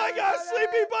freaking out. Oh my gosh,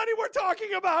 Sleepy Bunny, we're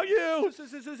talking about you.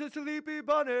 Sleepy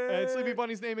Bunny. And Sleepy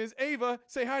Bunny's name is Ava.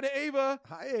 Say hi to Ava.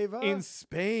 Hi, Ava. In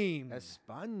Spain.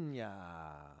 España.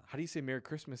 How do you say Merry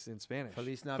Christmas in Spanish?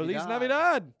 Feliz Feliz Navidad.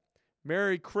 Navidad.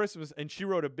 Merry Christmas. And she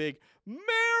wrote a big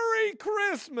Merry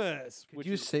Christmas. Could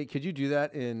you do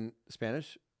that in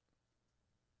Spanish?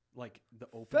 Like the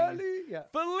opening. Yeah.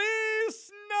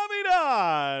 Feliz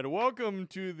Navidad. Welcome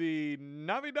to the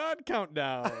Navidad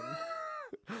Countdown.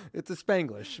 It's a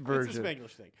Spanglish version. It's a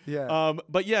Spanglish thing. Yeah.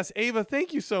 But yes, Ava,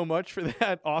 thank you so much for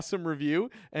that awesome review.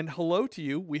 And hello to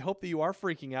you. We hope that you are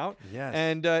freaking out. Yes.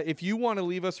 And if you want to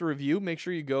leave us a review, make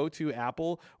sure you go to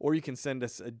Apple, or you can send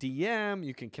us a DM.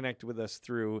 You can connect with us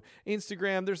through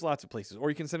Instagram. There's lots of places. Or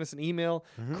you can send us an email,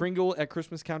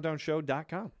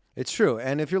 kringle@christmascountdownshow.com. It's true.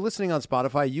 And if you're listening on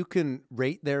Spotify, you can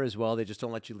rate there as well. They just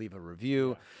don't let you leave a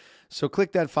review. Yeah. So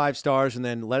click that 5 stars and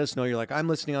then let us know you're like, I'm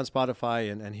listening on Spotify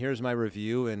and here's my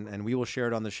review, and we will share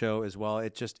it on the show as well.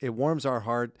 It warms our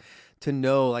heart to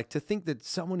know, like, to think that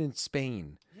someone in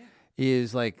Spain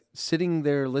is like sitting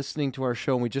there listening to our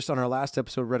show. And we just on our last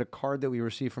episode read a card that we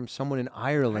received from someone in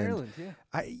Ireland.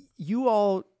 You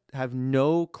all have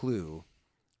no clue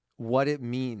what it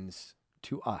means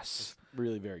to us.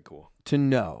 Really very cool to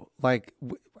know. Like,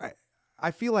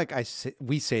 I feel like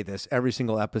we say this every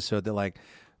single episode that like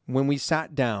when we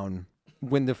sat down,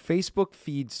 when the Facebook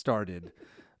feed started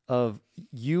of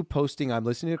you posting, I'm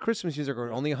listening to Christmas music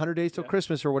or only 100 days till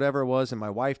Christmas or whatever it was. And my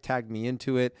wife tagged me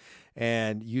into it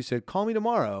and you said, call me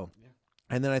tomorrow. Yeah.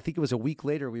 And then I think it was a week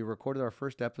later, we recorded our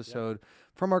first episode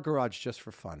from our garage just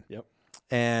for fun. Yep.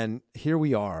 And here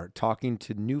we are talking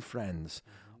to new friends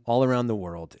all around the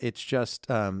world. It's just,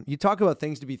 you talk about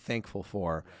things to be thankful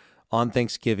for on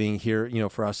Thanksgiving here, you know,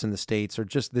 for us in the States, or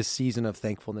just this season of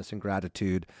thankfulness and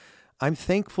gratitude. I'm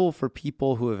thankful for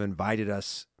people who have invited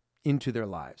us into their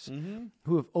lives,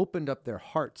 who have opened up their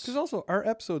hearts. Because also our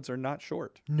episodes are not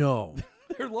short. No.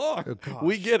 They're long. Oh,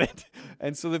 we get it.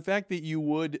 And so the fact that you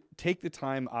would take the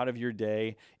time out of your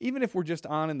day, even if we're just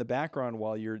on in the background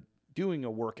while you're doing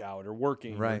a workout or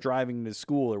working or driving to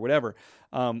school or whatever,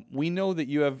 we know that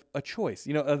you have a choice.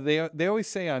 You know, they always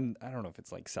say on, I don't know if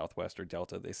it's like Southwest or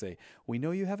Delta, they say, we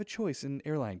know you have a choice in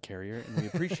airline carrier and we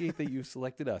appreciate that you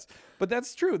selected us. But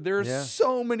that's true. There are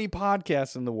so many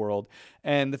podcasts in the world.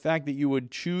 And the fact that you would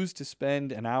choose to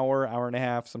spend an hour, hour and a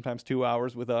half, sometimes 2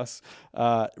 hours with us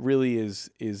really is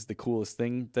the coolest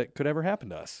thing that could ever happen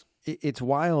to us. It's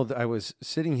wild. I was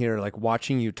sitting here like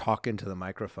watching you talk into the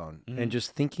microphone and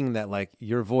just thinking that like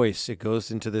your voice, it goes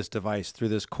into this device through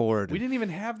this cord. We didn't even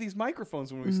have these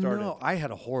microphones when we started. No, I had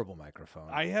a horrible microphone.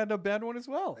 I had a bad one as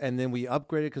well. And then we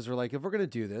upgraded because we're like, if we're going to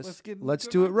do this, let's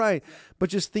do it right. Yeah. But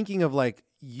just thinking of like,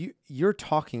 you're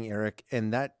talking, Eric,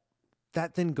 and that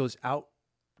then goes out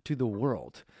to the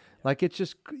world. Yeah. Like it's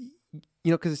just... You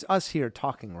know, because it's us here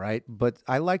talking, right? But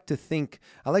I like to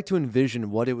envision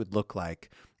what it would look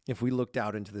like if we looked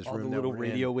out into this all room. The little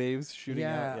radio waves shooting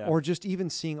out. Yeah. Or just even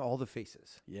seeing all the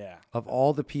faces. Yeah. Of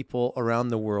all the people around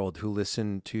the world who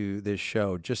listen to this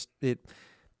show. Just, it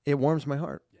warms my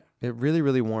heart. Yeah. It really,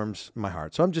 really warms my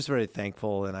heart. So I'm just very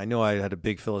thankful. And I know I had a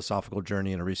big philosophical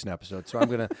journey in a recent episode. So I'm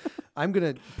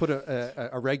gonna put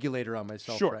a regulator on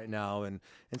myself right now and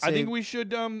say, I think we should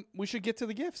get to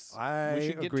the gifts. We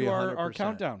should get agree to 100%. our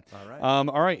countdown. All right.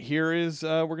 All right. Here is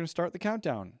we're gonna start the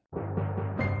countdown.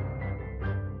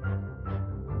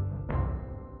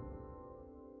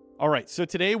 All right. So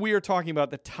today we are talking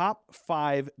about the top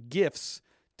 5 gifts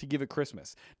to give at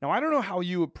Christmas. Now I don't know how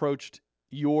you approached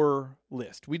your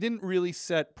list. We didn't really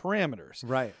set parameters.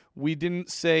 Right. We didn't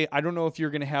say, I don't know if you're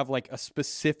going to have like a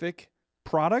specific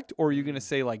product or you're going to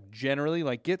say like generally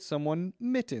like get someone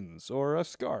mittens or a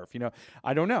scarf, you know.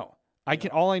 I don't know.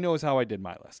 All I know is how I did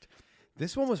my list.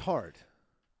 This one was hard.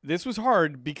 This was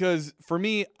hard because for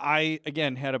me, I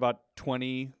again had about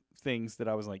 20 things that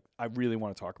I was like, I really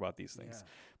want to talk about these things. Yeah.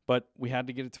 But we had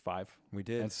to get it to 5. We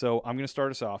did. And so I'm going to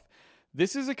start us off.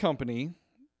 This is a company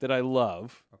that I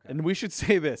love. Okay. And we should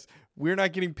say this. We're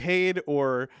not getting paid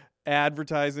or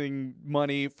advertising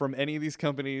money from any of these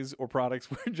companies or products.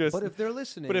 We're just. But if they're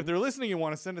listening. And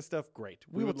want to send us stuff, great.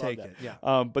 We would take it.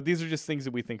 Yeah. But these are just things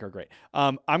that we think are great.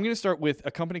 I'm going to start with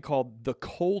a company called The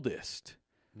Coldest.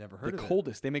 Never heard of it. The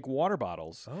Coldest. They make water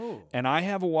bottles. Oh. And I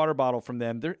have a water bottle from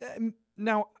them. They're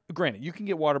now, granted, you can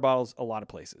get water bottles a lot of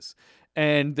places.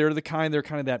 And they're kind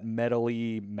of that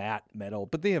metally, matte metal,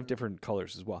 but they have different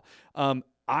colors as well.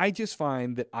 I just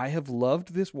find that I have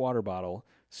loved this water bottle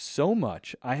so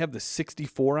much. I have the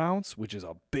 64 ounce, which is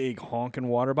a big honking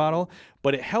water bottle,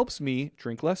 but it helps me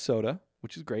drink less soda,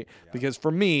 which is great. Yeah. Because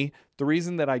for me, the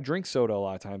reason that I drink soda a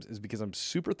lot of times is because I'm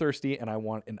super thirsty and I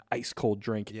want an ice cold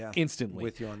drink instantly.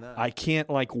 With you on that. I can't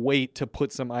like wait to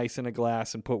put some ice in a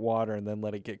glass and put water and then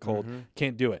let it get cold. Mm-hmm.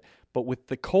 Can't do it. But with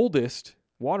the Coldest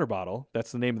water bottle,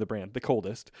 that's the name of the brand, The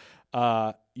Coldest,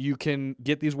 you can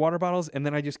get these water bottles and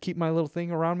then I just keep my little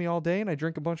thing around me all day and I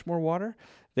drink a bunch more water.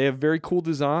 They have very cool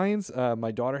designs.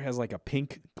 My daughter has like a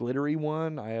pink glittery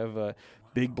one. I have a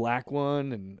big black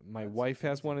one and my wife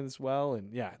has one as well.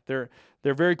 And yeah, they're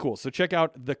very cool. So check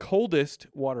out The Coldest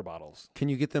water bottles. Can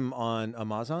you get them on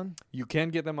Amazon? You can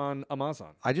get them on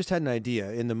Amazon. I just had an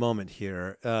idea in the moment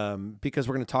here because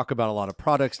we're going to talk about a lot of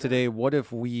products today. What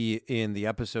if we, in the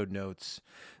episode notes,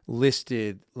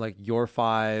 listed like your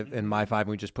 5 and my 5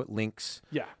 and we just put links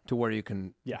to where you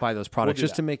can buy those products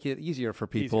just to make it easier for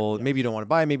people. Maybe you don't want to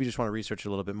buy, maybe you just want to research a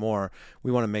little bit more.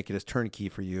 We want to make it as turnkey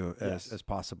for you as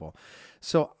possible.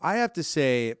 So I have to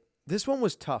say this one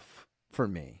was tough for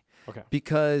me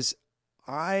because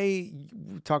I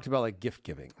talked about like gift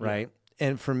giving, right?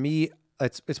 And for me,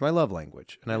 it's my love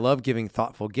language and I love giving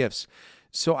thoughtful gifts.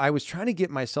 So I was trying to get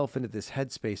myself into this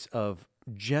headspace of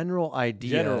general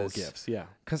ideas. General gifts,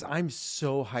 because I'm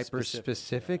so hyper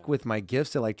specific with my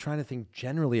gifts that like trying to think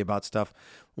generally about stuff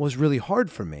was really hard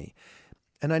for me.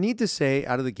 And I need to say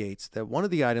out of the gates that one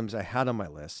of the items I had on my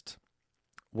list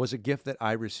was a gift that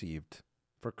I received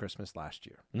for Christmas last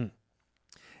year. Mm.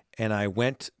 And I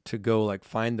went to go like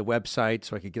find the website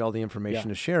so I could get all the information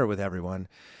to share it with everyone.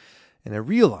 And I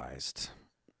realized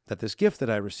that this gift that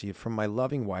I received from my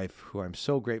loving wife, who I'm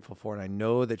so grateful for, and I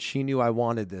know that she knew I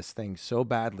wanted this thing so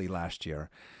badly last year,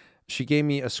 she gave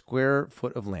me a square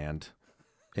foot of land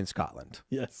in Scotland.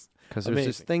 Yes. Because there's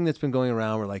this thing that's been going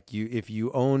around where, like, if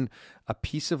you own a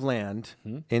piece of land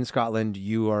in Scotland,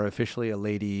 you are officially a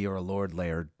lady or a lord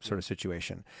laird sort of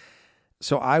situation.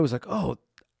 So I was like, oh,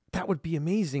 that would be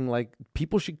amazing. Like,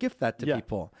 people should gift that to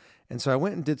people. And so I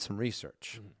went and did some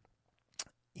research.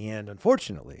 And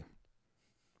unfortunately,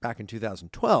 back in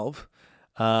 2012,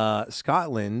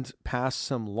 Scotland passed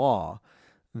some law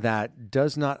that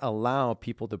does not allow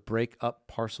people to break up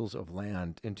parcels of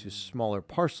land into smaller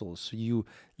parcels. So you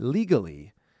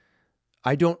legally,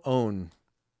 I don't own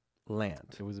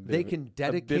land. It was a bit they of can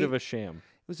dedicate. A bit of a sham.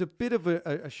 It was a bit of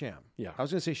a sham. Yeah. I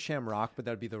was going to say Shamrock, but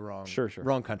that would be the wrong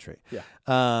wrong country. Yeah.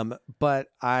 But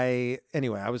I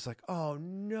was like, oh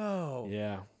no.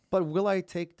 Yeah. But will I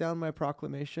take down my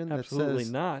proclamation Absolutely that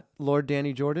says not. Lord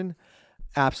Danny Jordan?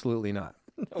 Absolutely not.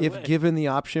 If way. given the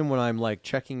option when I'm like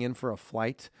checking in for a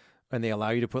flight and they allow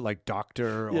you to put like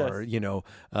doctor or,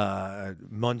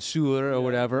 Monsieur or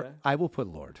whatever, I will put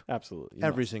Lord. Absolutely. You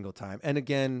Every must. single time. And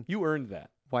again, You earned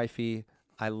that. wifey,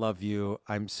 I love you.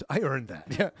 I earned that.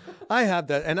 Yeah, I have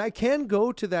that. And I can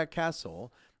go to that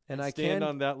castle and I Stand can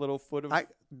on that little foot of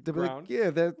ground. Yeah,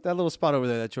 that little spot over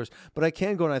there, that's yours. But I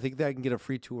can go and I think that I can get a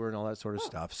free tour and all that sort of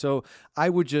stuff. So I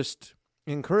would just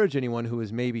encourage anyone who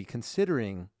is maybe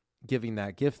considering giving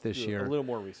that gift this year. A little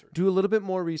more research. Do a little bit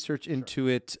more research into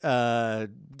it,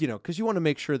 because you want to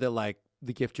make sure that like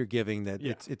the gift you're giving, that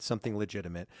it's something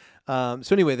legitimate. So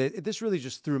anyway, this really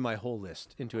just threw my whole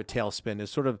list into a tailspin. Is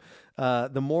sort of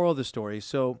the moral of the story.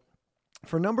 So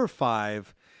for number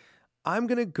 5, I'm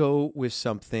going to go with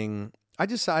something. I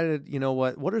decided, you know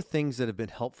what are things that have been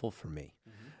helpful for me?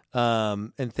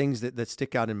 And things that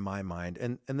stick out in my mind.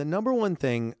 And the number one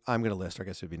thing I'm going to list, or I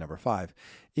guess it would be number 5,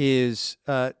 is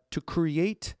to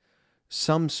create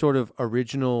some sort of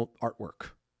original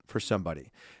artwork for somebody.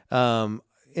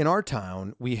 In our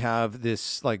town, we have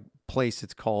this like place.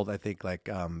 It's called, I think, like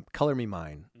Color Me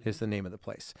Mine is the name of the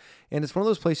place. And it's one of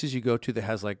those places you go to that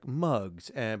has like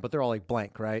mugs, but they're all like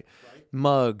blank, right?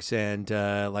 Mugs and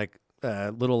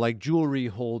little like jewelry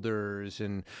holders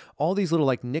and all these little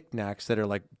like knickknacks that are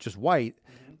like just white,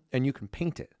 and you can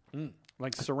paint it.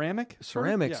 Like ceramic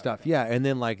Stuff. Yeah. And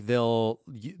then like they'll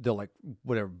like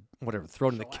whatever throw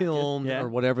it in the kiln or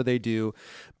whatever they do.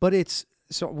 But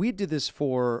so we did this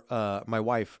for my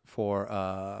wife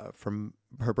from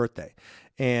her birthday,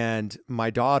 and my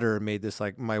daughter made this,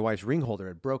 like, my wife's ring holder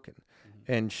had broken,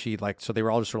 and so they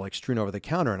were all just sort of like strewn over the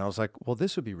counter, and I was like, well,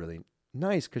 this would be really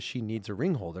nice because she needs a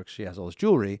ring holder because she has all this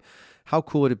jewelry. How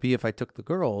cool would it be if I took the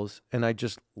girls and I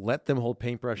just let them hold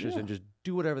paintbrushes and just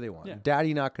do whatever they want? Yeah.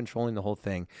 Daddy not controlling the whole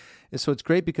thing. And so it's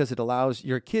great because it allows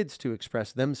your kids to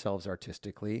express themselves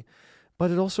artistically,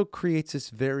 but it also creates this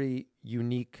very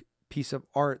unique piece of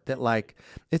art that, like,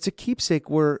 it's a keepsake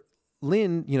where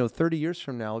Lynn, 30 years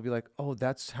from now will be like, oh,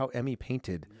 that's how Emmy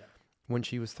painted when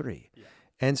she was 3. Yeah.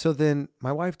 And so then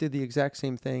my wife did the exact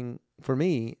same thing for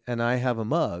me, and I have a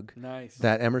mug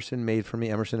that Emerson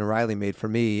and Riley made for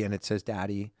me, and it says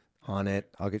Daddy on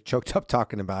it. I'll get choked up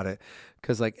talking about it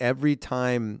because, like, every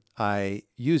time I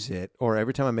use it or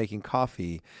every time I'm making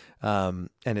coffee and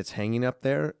it's hanging up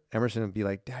there, Emerson would be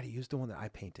like, Daddy, use the one that I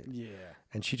painted. Yeah.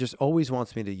 And she just always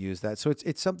wants me to use that. So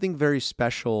it's something very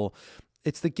special.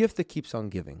 It's the gift that keeps on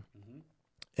giving.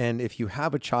 And if you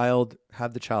have a child,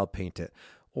 have the child paint it.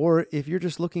 Or if you're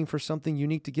just looking for something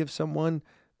unique to give someone,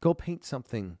 go paint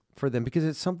something for them because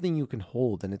it's something you can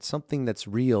hold and it's something that's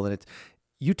real. And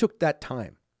you took that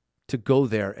time to go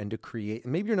there and to create.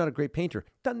 And maybe you're not a great painter.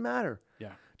 Doesn't matter.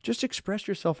 Yeah. Just express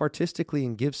yourself artistically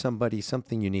and give somebody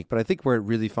something unique. But I think where it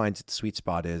really finds its sweet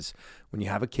spot is when you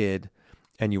have a kid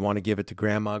and you want to give it to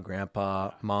grandma,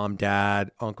 grandpa, mom,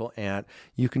 dad, uncle, aunt,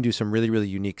 you can do some really, really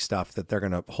unique stuff that they're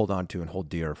going to hold on to and hold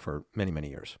dear for many, many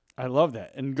years. I love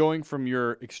that. And going from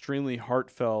your extremely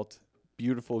heartfelt,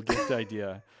 beautiful gift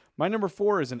idea, my number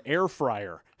 4 is an air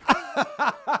fryer.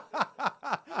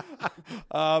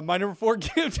 My number 4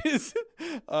 gift is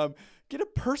get a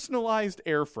personalized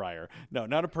air fryer. No,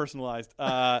 not a personalized.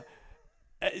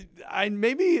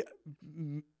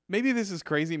 Maybe this is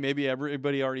crazy. Maybe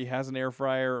everybody already has an air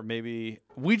fryer, or maybe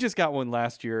we just got one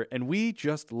last year and we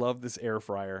just love this air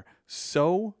fryer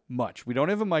so much. We don't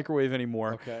have a microwave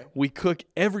anymore. Okay. We cook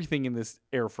everything in this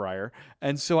air fryer.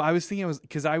 And so I was thinking,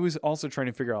 because I was also trying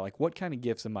to figure out, like, what kind of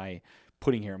gifts am I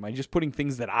putting here? Am I just putting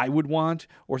things that I would want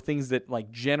or things that,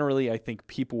 like, generally I think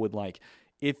people would like?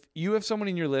 if you have someone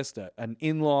in your list, an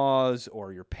in-laws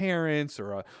or your parents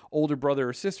or a older brother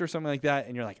or sister or something like that,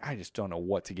 and you're like, I just don't know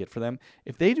what to get for them.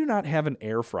 If they do not have an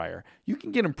air fryer, you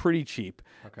can get them pretty cheap.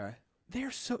 Okay.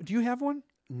 Do you have one?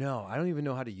 No, I don't even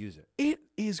know how to use it. It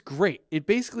is great.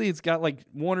 It's got like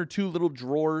one or two little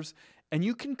drawers, and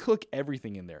you can cook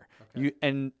everything in there. Okay.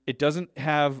 And it doesn't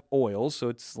have oil, so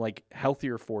it's like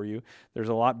healthier for you. There's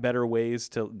a lot better ways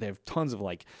they have tons of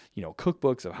like,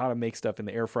 cookbooks of how to make stuff in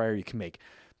the air fryer. You can make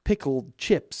pickled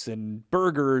chips and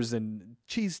burgers and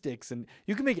cheese sticks, and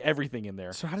you can make everything in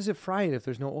there. So how does it fry it if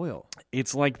there's no oil?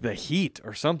 It's like the heat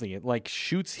or something. It like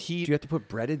shoots heat. Do you have to put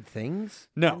breaded things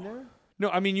in No. there? No,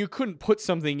 I mean, you couldn't put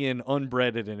something in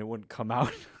unbreaded and it wouldn't come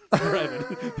out breaded.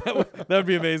 That would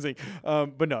be amazing.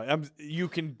 But no, you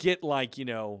can get like,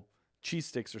 cheese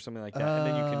sticks or something like that, and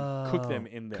then you can cook them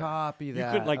in there. Copy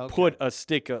that. You could like put a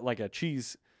stick, like a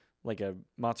cheese, like a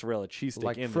mozzarella cheese stick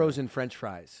like in frozen French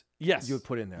fries. there. Yes. You would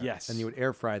put in there. Yes. And you would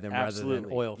air fry them Absolutely. rather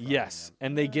than oil fry Yes. them.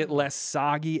 And they get less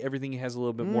soggy. Everything has a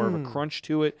little bit more of a crunch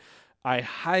to it. I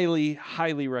highly,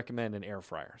 highly recommend an air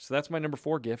fryer. So that's my number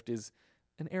 4 gift is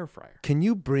an air fryer. Can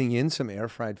you bring in some air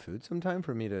fried food sometime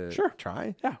for me to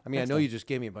try? Yeah. I mean, I know you just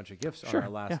gave me a bunch of gifts on our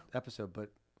last episode, but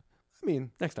I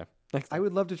mean, Next time. I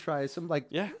would love to try some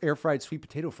air fried sweet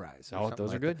potato fries. Oh,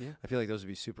 those are good. That. Yeah. I feel like those would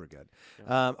be super good.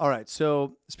 All right.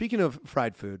 So speaking of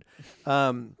fried food,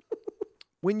 when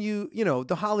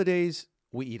the holidays,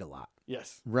 we eat a lot,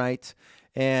 Yes. right?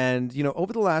 And,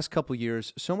 over the last couple of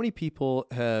years, so many people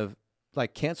have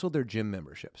like canceled their gym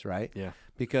memberships, right? Yeah.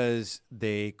 Because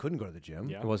they couldn't go to the gym.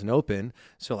 Yeah. It wasn't open.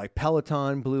 So like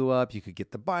Peloton blew up. You could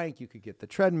get the bike. You could get the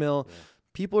treadmill. Yeah.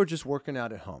 People are just working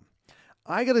out at home.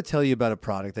 I got to tell you about a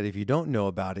product that if you don't know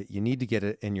about it, you need to get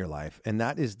it in your life. And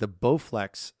that is the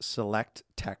Bowflex Select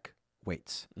Tech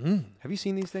weights. Have you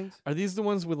seen these things? Are these the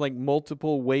ones with like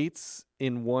multiple weights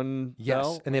in one Yes.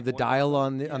 belt? And they have the dial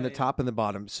on the top and the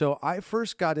bottom. So I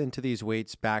first got into these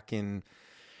weights back in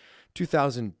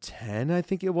 2010, I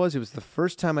think it was. It was the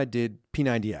first time I did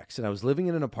P90X, and I was living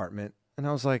in an apartment, and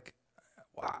I was like,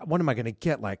 what am I going to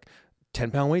get? Like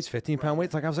 10-pound weights, 15-pound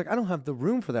weights? Like I was like, I don't have the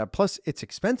room for that. Plus, it's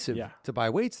expensive to buy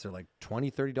weights. They're like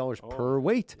 $20, $30 per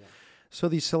weight. Yeah. So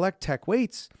these Select Tech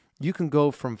weights, you can go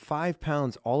from 5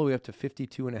 pounds all the way up to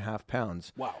 52.5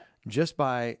 pounds. Wow. Just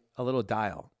by a little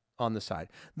dial on the side.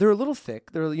 They're a little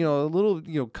thick. They're, a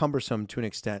little, cumbersome to an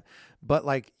extent, but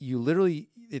like you literally,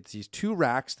 it's these 2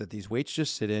 racks that these weights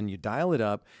just sit in. You dial it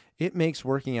up. It makes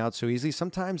working out so easy.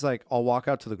 Sometimes like I'll walk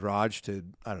out to the garage to,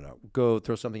 I don't know, go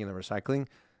throw something in the recycling.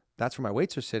 That's where my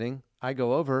weights are sitting. I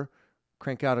go over,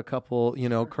 crank out a couple,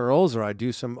 curls, or I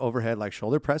do some overhead like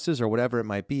shoulder presses or whatever it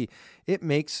might be. It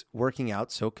makes working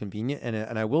out so convenient.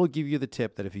 And I will give you the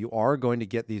tip that if you are going to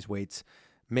get these weights,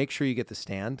 make sure you get the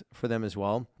stand for them as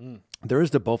well. There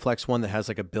is the Bowflex one that has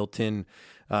like a built-in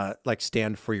like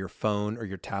stand for your phone or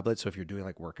your tablet. So if you're doing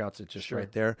like workouts, it's just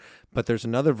right there. But there's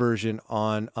another version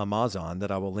on Amazon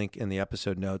that I will link in the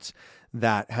episode notes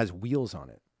that has wheels on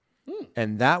it.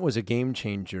 And that was a game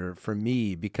changer for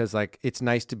me because like it's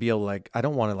nice to be able to like, I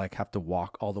don't want to like have to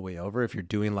walk all the way over. If you're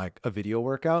doing like a video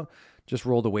workout, just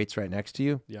roll the weights right next to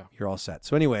you. Yeah. You're all set.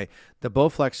 So anyway, the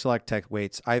Bowflex Select Tech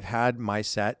weights, I've had my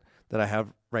set that I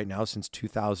have right now since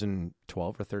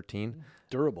 2012 or 13.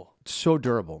 Durable. So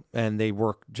durable. And they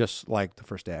work just like the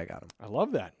first day I got them. I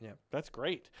love that. Yeah. That's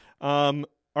great. All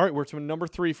right, we're to number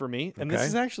 3 for me. And this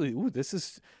is actually, this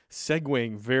is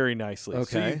segueing very nicely.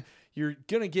 Okay. So you're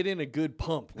going to get in a good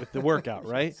pump with the workout,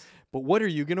 right? But what are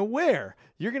you going to wear?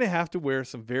 You're going to have to wear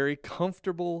some very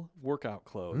comfortable workout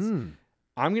clothes.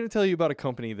 I'm going to tell you about a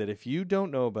company that if you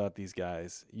don't know about these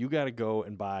guys, you got to go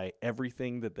and buy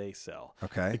everything that they sell.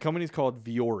 Okay. The company's called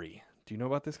Vuori. Do you know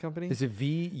about this company? Is it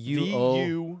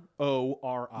VUORI?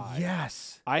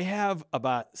 Yes. I have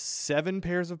about 7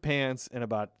 pairs of pants and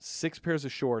about 6 pairs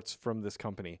of shorts from this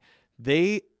company.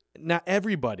 Not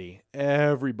everybody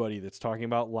that's talking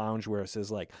about loungewear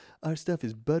says like our stuff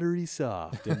is buttery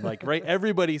soft and like right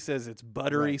everybody says it's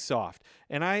buttery soft,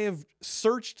 and I have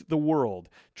searched the world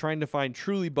trying to find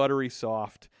truly buttery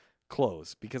soft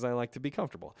clothes because I like to be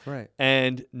comfortable,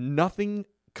 and nothing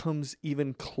comes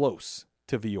even close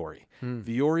to Vuori.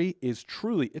 Vuori is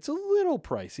truly, it's a little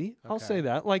pricey, I'll say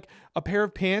that. Like a pair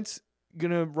of pants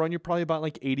gonna run you probably about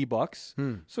like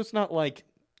 $80, so it's not like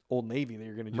Old Navy that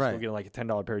you're going to just go get like a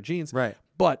 $10 pair of jeans. Right.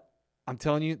 But I'm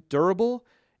telling you, durable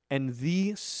and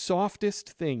the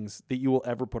softest things that you will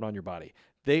ever put on your body.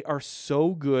 They are so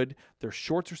good. Their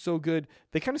shorts are so good.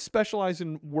 They kind of specialize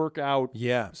in workout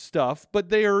stuff, but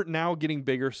they are now getting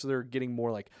bigger, so they're getting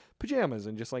more like pajamas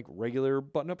and just like regular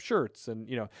button-up shirts. And,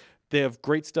 they have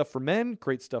great stuff for men,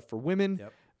 great stuff for women.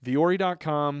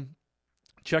 Vuori.com.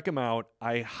 Check them out.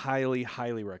 I highly,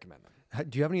 highly recommend them.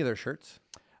 Do you have any of their shirts?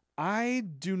 I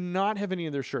do not have any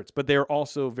of their shirts, but they're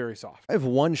also very soft. I have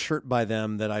one shirt by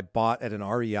them that I bought at an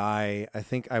REI. I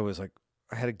think I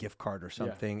had a gift card or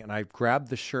something, and I grabbed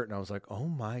the shirt and I was like, oh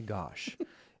my gosh.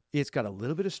 It's got a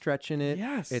little bit of stretch in it.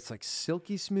 Yes. It's like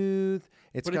silky smooth.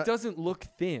 It doesn't look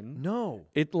thin. No.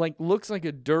 It like looks like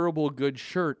a durable, good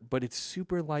shirt, but it's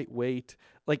super lightweight.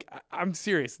 Like I'm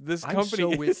serious. This company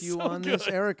I'm so with is you so on good. this,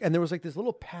 Eric. And there was like this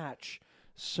little patch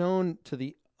sewn to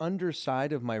the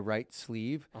underside of my right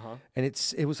sleeve, and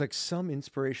it was like some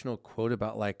inspirational quote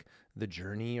about like the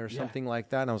journey or something like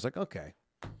that. And I was like, okay,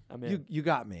 you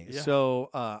got me. Yeah. So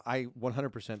I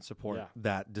 100% support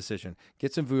that decision.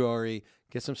 Get some Vuori,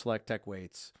 get some Select Tech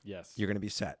weights. Yes, you're going to be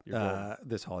set golden.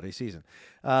 this holiday season.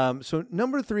 So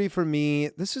number 3 for me,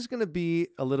 this is going to be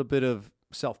a little bit of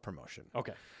self-promotion.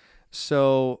 Okay.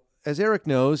 So as Eric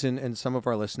knows, and some of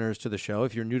our listeners to the show,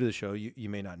 if you're new to the show, you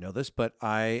may not know this, but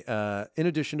I, in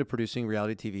addition to producing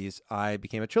reality TVs, I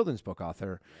became a children's book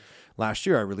author. Last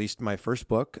year, I released my first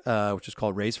book, which is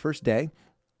called Ray's First Day,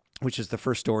 which is the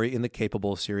first story in the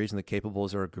Capables series. And the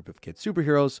Capables are a group of kids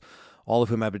superheroes, all of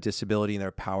whom have a disability and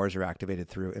their powers are activated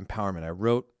through empowerment. I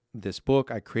wrote this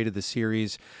book. I created the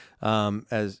series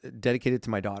as dedicated to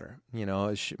my daughter. You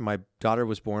know, my daughter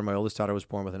was born, my oldest daughter was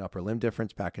born with an upper limb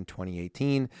difference back in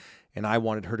 2018. And I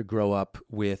wanted her to grow up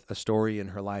with a story in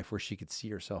her life where she could see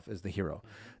herself as the hero,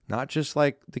 not just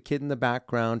like the kid in the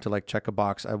background to like check a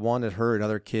box. I wanted her and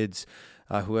other kids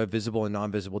who have visible and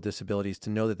non-visible disabilities to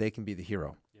know that they can be the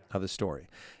hero of the story.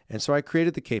 And so I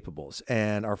created The Capables,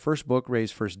 and our first book,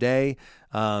 Ray's First Day,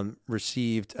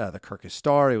 received the Kirkus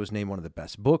Star. It was named one of the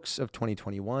best books of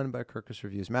 2021 by Kirkus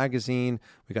Reviews magazine.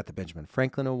 We got the Benjamin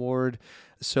Franklin Award.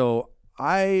 So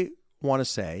I want to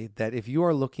say that if you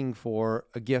are looking for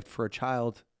a gift for a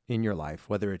child in your life,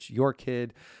 whether it's your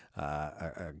kid,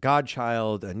 a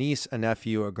godchild, a niece, a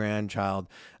nephew, a grandchild,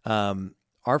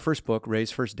 our first book, Ray's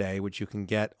First Day, which you can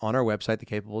get on our website,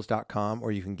 thecapables.com,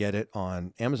 or you can get it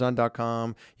on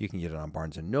amazon.com. You can get it on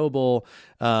Barnes & Noble.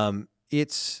 And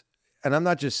I'm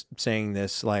not just saying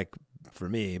this like for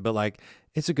me, but like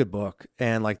it's a good book.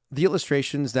 And like the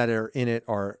illustrations that are in it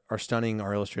are stunning.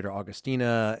 Our illustrator,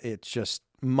 Augustina, it's just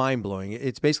mind-blowing.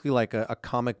 It's basically like a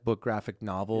comic book graphic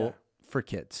novel for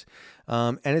kids.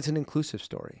 And it's an inclusive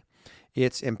story.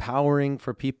 It's empowering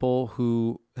for people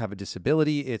who have a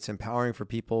disability. It's empowering for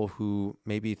people who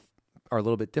maybe are a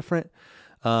little bit different.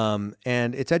 And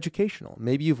it's educational.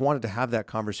 Maybe you've wanted to have that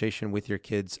conversation with your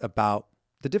kids about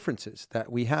the differences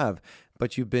that we have,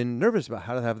 but you've been nervous about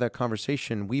how to have that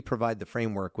conversation. We provide the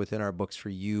framework within our books for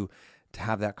you to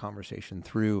have that conversation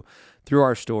through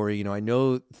our story. You know, I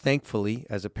know, thankfully,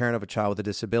 as a parent of a child with a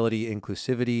disability,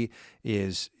 inclusivity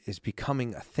is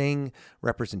becoming a thing.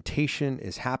 Representation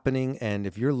is happening. And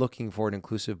if you're looking for an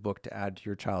inclusive book to add to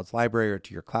your child's library or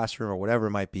to your classroom or whatever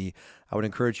it might be, I would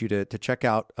encourage you to check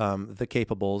out The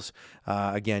Capables.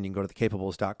 Again, you can go to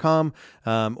thecapables.com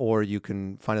or you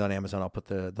can find it on Amazon. I'll put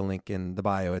the link in the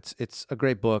bio. It's a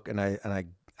great book, and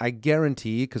I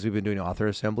guarantee, because we've been doing author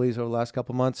assemblies over the last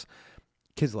couple months,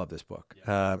 kids love this book.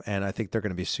 And I think they're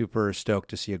going to be super stoked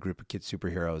to see a group of kids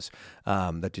superheroes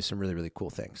that do some really, really cool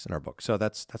things in our book. So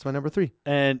that's my number 3.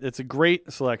 And it's a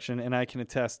great selection, and I can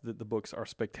attest that the books are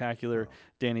spectacular.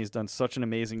 Danny's done such an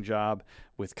amazing job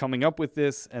with coming up with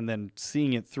this and then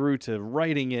seeing it through to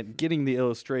writing it, getting the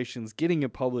illustrations, getting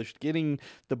it published, getting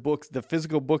the books, the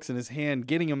physical books in his hand,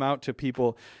 getting them out to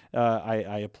people.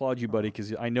 I applaud you, buddy,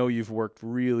 because I know you've worked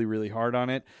really, really hard on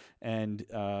it, and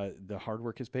the hard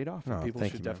work has paid off. And people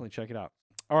should definitely check it out.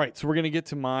 All right, so we're going to get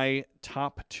to my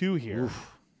top 2 here.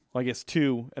 Oof. Well, I guess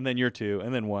 2, and then your 2,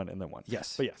 and then 1, and then 1.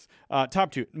 Yes. But yes,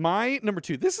 top 2. My number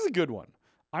 2, this is a good one.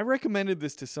 I recommended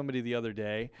this to somebody the other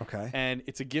day. Okay. And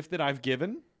it's a gift that I've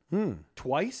given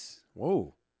twice.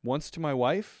 Whoa. Once to my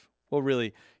wife. Well,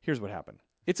 really, here's what happened.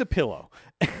 It's a pillow.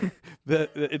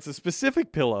 It's a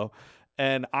specific pillow.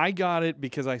 And I got it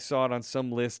because I saw it on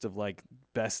some list of like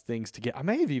best things to get. I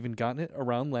may have even gotten it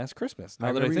around last Christmas.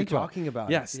 Now that I think talking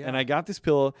about yes, it. and I got this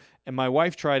pillow, and my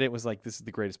wife tried it. Was like, this is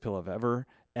the greatest pillow I've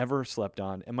ever slept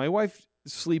on. And my wife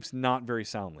sleeps not very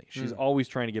soundly. She's always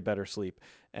trying to get better sleep,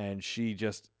 and she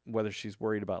just, whether she's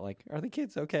worried about like, are the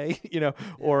kids okay,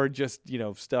 or just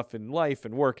stuff in life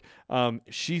and work,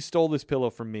 she stole this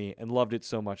pillow from me and loved it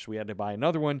so much we had to buy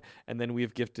another one, and then we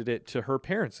have gifted it to her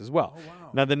parents as well. Oh,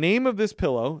 wow. Now the name of this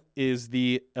pillow is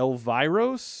the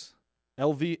Elviros.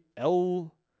 Okay.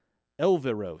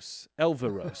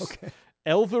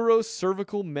 Elviros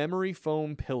cervical memory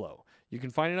foam pillow. You can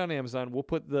find it on Amazon. We'll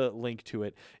put the link to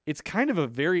it. It's kind of a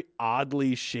very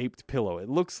oddly shaped pillow. It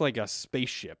looks like a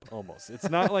spaceship almost. It's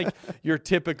not like your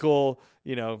typical,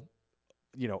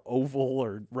 oval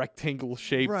or rectangle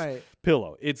shaped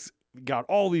pillow. It's got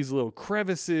all these little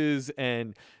crevices,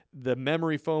 and the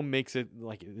memory foam makes it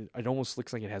like it almost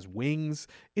looks like it has wings.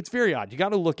 It's very odd. You got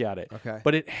to look at it. Okay.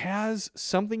 But it has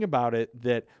something about it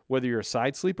that whether you're a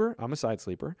side sleeper, I'm a side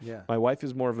sleeper. Yeah. My wife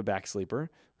is more of a back sleeper,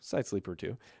 side sleeper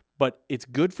too. But it's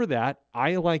good for that.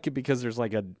 I like it because there's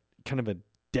like a kind of a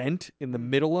dent in the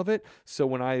middle of it. So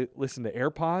when I listen to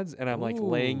AirPods and I'm like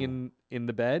laying in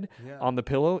the bed on the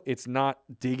pillow, it's not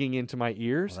digging into my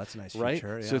ears. Well, that's a nice right?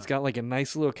 feature. Yeah. So it's got like a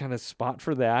nice little kind of spot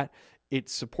for that. It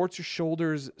supports your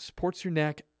shoulders, supports your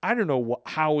neck. I don't know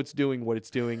how it's doing what it's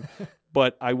doing,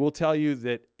 but I will tell you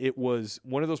that it was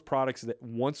one of those products that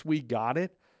once we got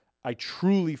it, I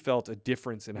truly felt a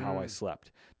difference in how I slept.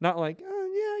 Not like,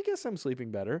 I guess I'm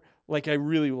sleeping better. Like I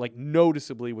really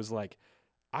noticeably was like,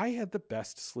 I had the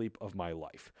best sleep of my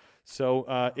life.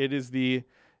 So it is the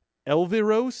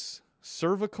Elviros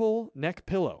cervical neck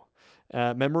pillow.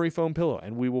 Memory foam pillow,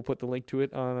 and we will put the link to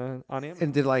it on Amazon.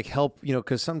 And did like help,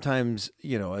 because sometimes,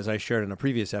 as I shared in a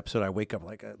previous episode, I wake up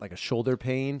like a shoulder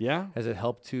pain. Yeah. Has it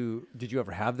helped to? Did you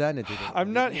ever have that? And I've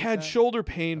not had shoulder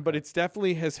pain, but it's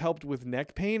definitely has helped with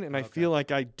neck pain, and I feel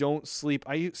like I don't sleep.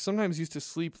 I sometimes used to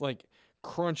sleep like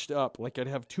crunched up, like I'd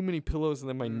have too many pillows, and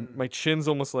then my chin's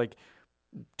almost like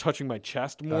touching my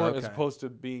chest more as opposed to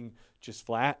being just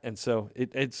flat. And so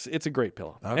it's a great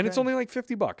pillow. And it's only like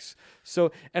 $50.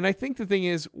 So, and I think the thing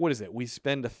is, what is it? We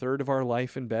spend a third of our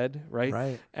life in bed, right?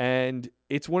 Right. And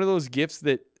it's one of those gifts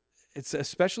that it's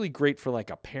especially great for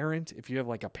like a parent. If you have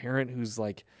like a parent who's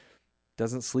like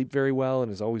doesn't sleep very well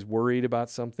and is always worried about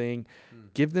something,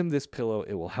 give them this pillow.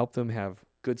 It will help them have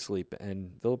good sleep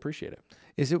and they'll appreciate it.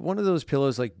 Is it one of those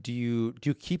pillows like do you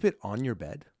keep it on your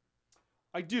bed?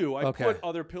 I do. I put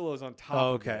other pillows on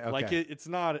top of it. Like it's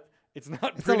not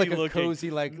pretty like looking. A cozy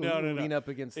no. lean up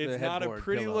against the headboard. It's not a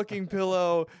pretty looking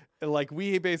pillow. Like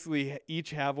we basically each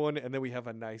have one, and then we have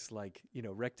a nice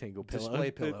rectangle pillow.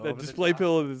 Display pillow. The display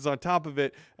pillow that's on top of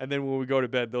it, and then when we go to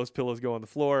bed, those pillows go on the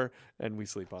floor, and we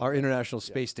sleep on. Our international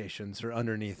space stations are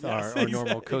underneath our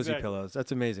normal cozy pillows.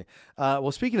 That's amazing.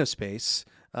 Well, speaking of space.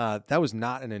 That was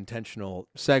not an intentional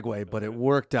segue, but it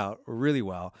worked out really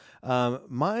well.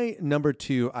 My number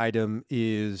 2 item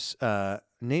is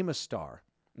name a star.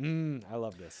 I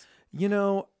love this.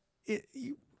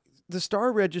 The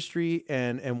Star Registry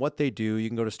and what they do, you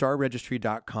can go to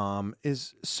starregistry.com,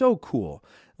 is so cool.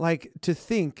 Like to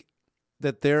think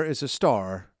that there is a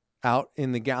star out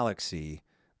in the galaxy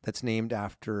that's named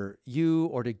after you,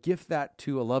 or to gift that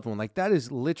to a loved one. Like that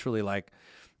is literally like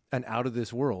an out of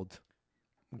this world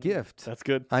gift. That's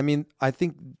good. I mean, I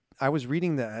think I was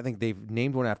reading that I think they've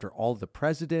named one after all the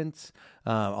presidents.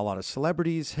 A lot of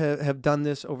celebrities have done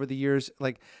this over the years.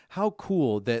 Like how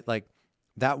cool that like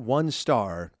that one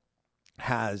star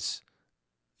has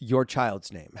your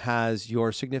child's name, has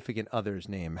your significant other's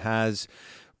name, has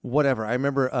whatever. I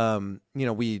remember,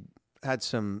 we had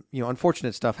some,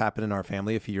 unfortunate stuff happen in our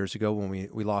family a few years ago when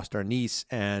we lost our niece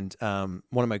and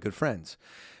one of my good friends.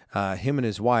 Him and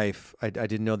his wife, I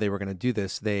didn't know they were going to do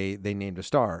this. They named a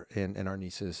star in our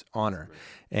niece's honor.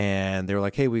 And they were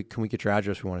like, hey, can we get your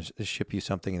address? We want to ship you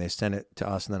something. And they sent it to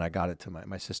us. And then I got it to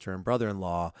my sister and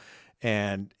brother-in-law.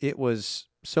 And it was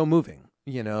so moving.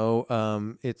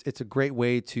 It's a great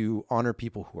way to honor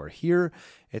people who are here.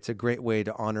 It's a great way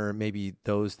to honor maybe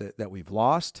those that we've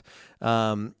lost.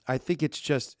 I think it's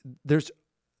just, there's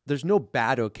no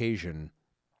bad occasion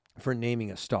for naming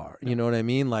a star. You know what I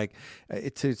mean? Like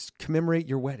it's commemorate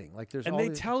your wedding. Like there's, and they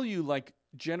tell you like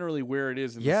generally where it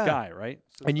is in the sky, right?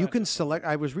 So and you can select.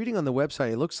 I was reading on the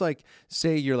website. It looks like,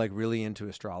 say you're like really into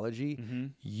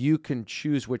astrology, you can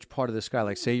choose which part of the sky.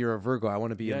 Like say you're a Virgo, I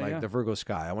want to be in the Virgo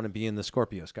sky. I want to be in the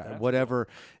Scorpio sky. That's whatever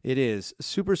it is.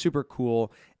 Super, super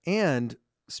cool. And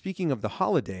speaking of the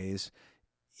holidays,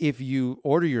 if you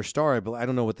order your star, I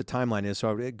don't know what the timeline is, so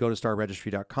I would go to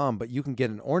starregistry.com, but you can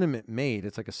get an ornament made.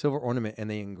 It's like a silver ornament, and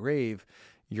they engrave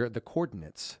the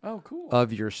coordinates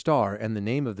of your star and the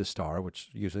name of the star, which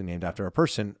is usually named after a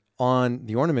person, on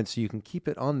the ornament, so you can keep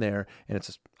it on there, and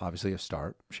it's obviously a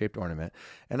star-shaped ornament.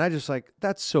 And I just like,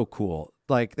 that's so cool.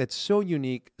 Like, that's so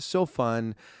unique, so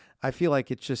fun. I feel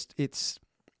like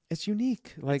it's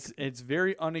unique. Like it's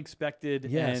very unexpected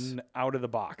and out of the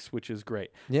box, which is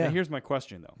great. Yeah. Now here's my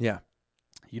question though. Yeah.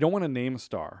 You don't want to name a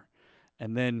star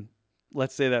and then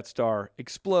let's say that star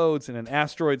explodes and an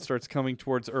asteroid starts coming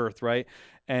towards Earth, right?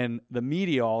 And the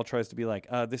media all tries to be like,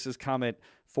 this is comet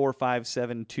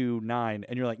 45729,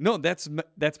 and you're like, no, that's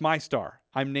my star.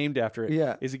 I'm named after it.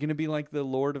 Yeah. Is it going to be like the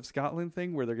Lord of Scotland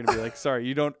thing where they're going to be like, sorry,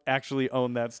 you don't actually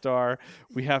own that star.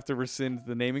 We have to rescind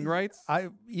the naming rights?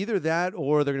 Either that,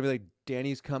 or they're gonna be like,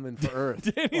 Danny's coming for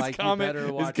Earth. Danny's like, comet you better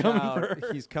is watch coming out. for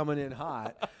Earth. He's coming in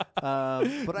hot.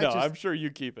 But No, I'm sure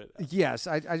you keep it. Yes,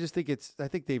 I just think I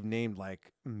think they've named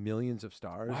like millions of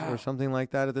stars or something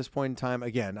like that at this point in time.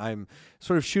 Again, I'm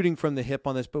sort of shooting from the hip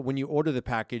on this, but when you order the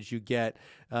package, you get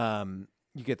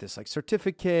this like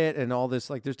certificate and all this,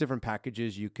 like there's different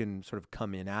packages you can sort of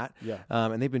come in at. Yeah.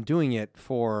 And they've been doing it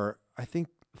for, I think,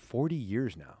 40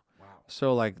 years now.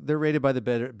 So like they're rated by the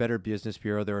Better Business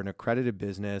Bureau. They're an accredited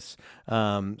business.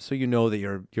 So you know that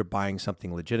you're buying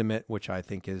something legitimate, which I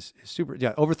think is super.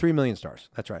 Yeah, over 3 million stars.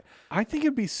 That's right. I think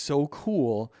it'd be so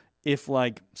cool if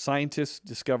like scientists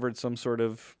discovered some sort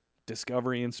of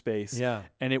discovery in space. Yeah.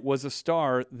 And it was a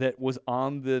star that was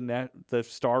on the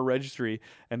star registry,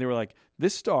 and they were like,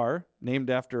 this star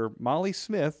named after Molly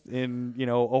Smith in,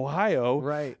 Ohio,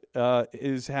 Right.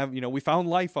 we found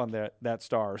life on that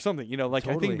star or something, like I think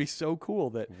Totally. it'd be so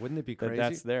cool that Wouldn't it be crazy?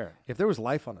 that's there. If there was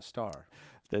life on a star.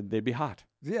 Then they'd be hot.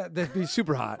 Yeah, that'd be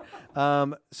super hot.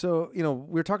 So,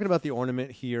 we're talking about the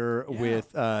ornament here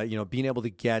with, being able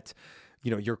to get,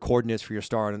 your coordinates for your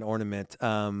star on an ornament.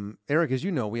 Eric, as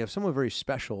you know, we have someone very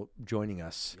special joining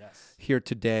us here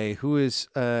today who is,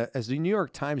 as the New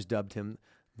York Times dubbed him,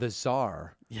 the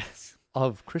czar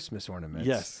of Christmas ornaments.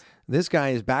 Yes. This guy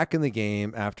is back in the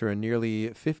game after a nearly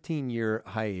 15-year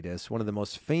hiatus, one of the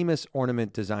most famous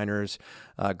ornament designers,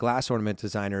 glass ornament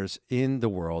designers in the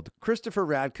world. Christopher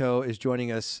Radko is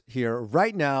joining us here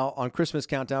right now on Christmas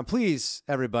Countdown. Please,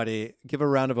 everybody, give a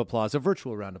round of applause, a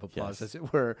virtual round of applause, as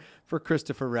it were, for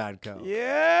Christopher Radko.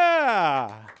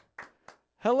 Yeah.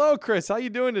 Hello, Chris. How you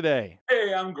doing today?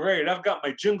 Hey, I'm great. I've got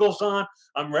my jingles on.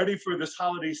 I'm ready for this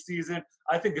holiday season.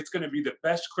 I think it's going to be the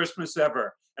best Christmas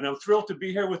ever. And I'm thrilled to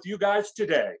be here with you guys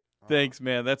today. Thanks,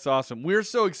 man. That's awesome. We're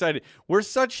so excited. We're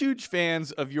such huge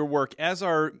fans of your work, as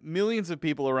are millions of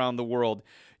people around the world.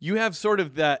 You have sort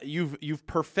of that, you've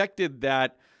perfected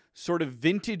that sort of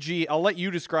vintagey, I'll let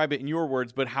you describe it in your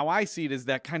words, but how I see it is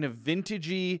that kind of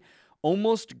vintagey,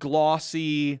 almost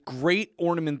glossy, great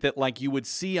ornament that like you would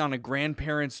see on a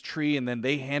grandparent's tree and then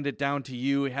they hand it down to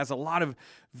you. It has a lot of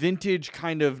vintage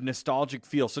kind of nostalgic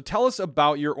feel. So tell us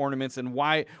about your ornaments and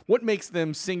what makes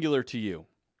them singular to you.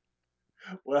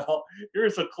 Well,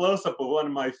 here's a close-up of one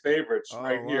of my favorites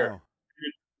here.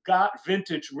 It's got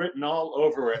vintage written all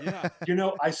over it.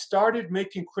 Yeah. I started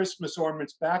making Christmas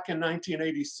ornaments back in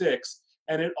 1986,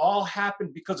 and it all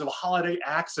happened because of a holiday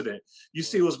accident. You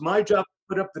see, it was my job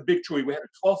to put up the big tree. We had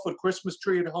a 12-foot Christmas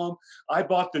tree at home. I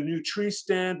bought the new tree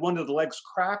stand. One of the legs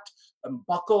cracked and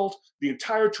buckled. The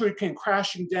entire tree came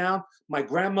crashing down. My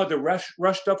grandmother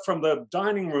rushed up from the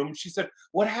dining room. She said,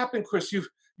 "What happened, Chris?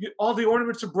 All the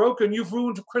ornaments are broken. You've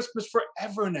ruined Christmas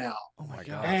forever now." Oh, my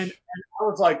gosh. And I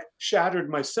was like shattered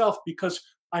myself because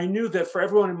I knew that for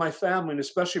everyone in my family, and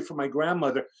especially for my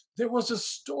grandmother, there was a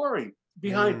story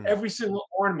behind every single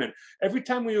ornament. Every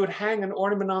time we would hang an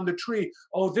ornament on the tree,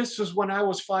 oh, this was when I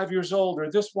was 5 years old, or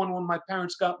this one when my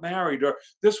parents got married, or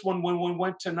this one when we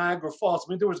went to Niagara Falls.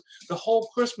 I mean, the whole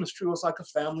Christmas tree was like a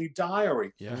family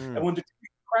diary. Yeah. And when the tree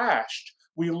crashed,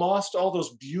 we lost all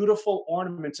those beautiful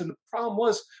ornaments. And the problem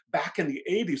was, back in the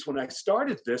 80s, when I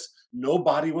started this,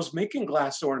 nobody was making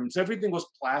glass ornaments. Everything was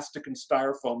plastic and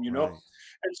styrofoam, Right.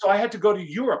 And so I had to go to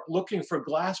Europe looking for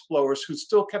glass blowers who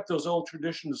still kept those old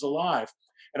traditions alive.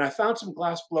 And I found some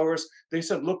glass blowers. They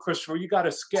said, "Look, Christopher, you got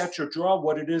to sketch or draw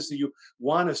what it is that you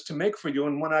want us to make for you."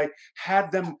 And when I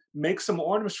had them make some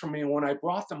ornaments for me, and when I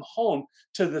brought them home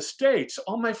to the States,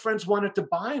 all my friends wanted to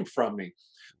buy them from me.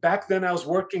 Back then, I was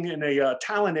working in a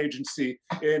talent agency,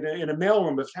 in a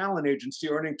mailroom of talent agency,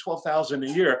 earning $12,000 a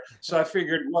year. So I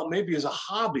figured, well, maybe as a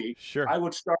hobby, Sure. I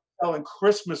would start selling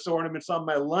Christmas ornaments on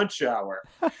my lunch hour.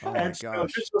 Oh, my And so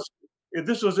gosh.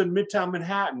 this was in Midtown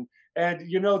Manhattan. And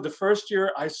the first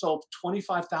year I sold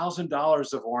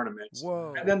 $25,000 of ornaments.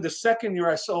 Whoa. And then the second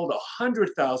year I sold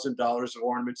 $100,000 of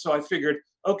ornaments. So I figured,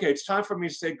 okay, it's time for me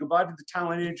to say goodbye to the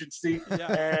talent agency.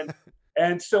 Yeah.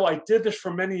 And so I did this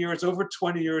for many years, over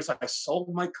 20 years. I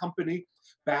sold my company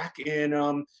back in,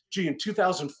 in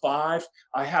 2005.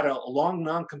 I had a long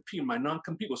non-compete. My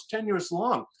non-compete was 10 years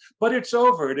long, but it's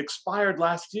over. It expired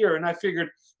last year. And I figured,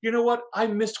 you know what? I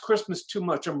missed Christmas too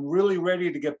much. I'm really ready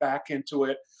to get back into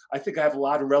it. I think I have a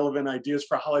lot of relevant ideas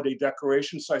for holiday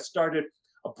decorations. So I started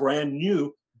a brand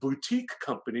new boutique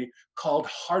company called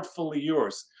Heartfully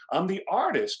Yours. I'm the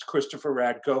artist, Christopher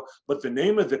Radko, but the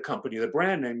name of the company, the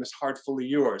brand name, is Heartfully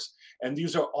Yours. And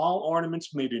these are all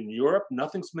ornaments made in Europe.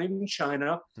 Nothing's made in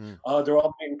China. They're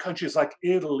all made in countries like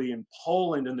Italy and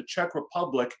Poland and the Czech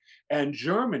Republic and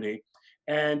Germany.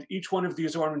 And each one of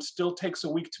these ornaments still takes a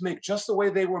week to make, just the way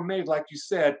they were made, like you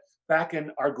said, back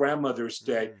in our grandmother's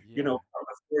day, you know, from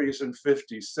the 40s and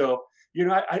 50s. So, you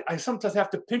know, I sometimes have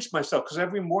to pinch myself because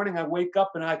every morning I wake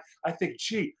up and I think,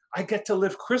 gee, I get to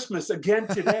live Christmas again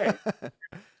today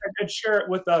and share it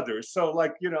with others. So,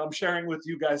 like, you know, I'm sharing with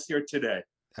you guys here today.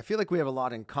 I feel like we have a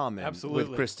lot in common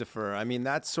with Christopher. I mean,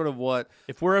 that's sort of what...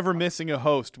 If we're ever missing a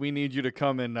host, we need you to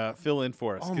come and fill in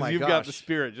for us. Because you've got the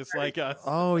spirit just like us.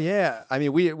 Oh, yeah. I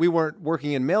mean, we weren't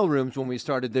working in mailrooms when we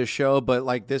started this show, but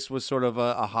like this was sort of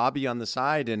a hobby on the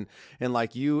side. And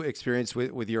like you experienced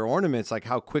with your ornaments, like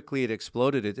how quickly it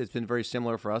exploded. It's been very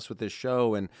similar for us with this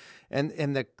show. And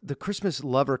the Christmas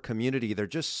lover community, they're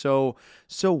just so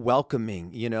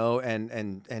welcoming, you know,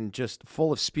 and just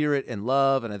full of spirit and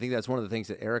love. And I think that's one of the things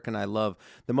that Eric and I love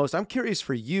the most. I'm curious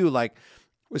for you, like,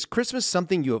 was Christmas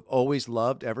something you have always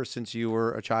loved ever since you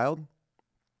were a child?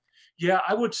 Yeah,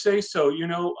 I would say so. You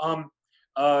know,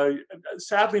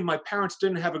 sadly, my parents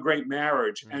didn't have a great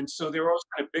marriage. And so they were always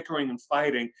kind of bickering and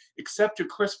fighting, except at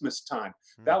Christmas time.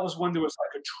 That was when there was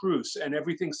like a truce and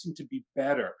everything seemed to be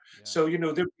better. Yeah. So, you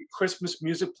know, there'd be Christmas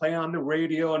music playing on the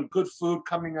radio and good food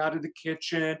coming out of the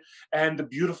kitchen and the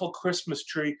beautiful Christmas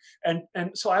tree. And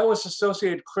so I always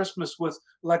associated Christmas with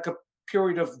like a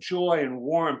period of joy and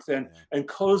warmth and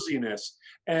coziness.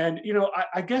 And, you know,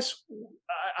 I guess,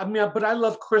 I mean, but I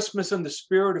love Christmas and the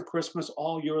spirit of Christmas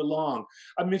all year long.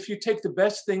 I mean, if you take the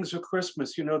best things of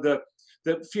Christmas, you know, the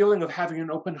feeling of having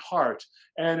an open heart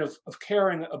and of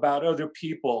caring about other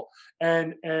people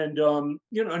and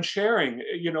you know, and sharing,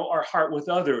 you know, our heart with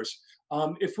others.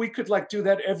 If we could like do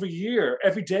that every year,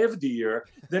 every day of the year,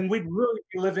 then we'd really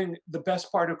be living the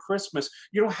best part of Christmas.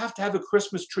 You don't have to have a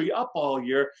Christmas tree up all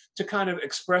year to kind of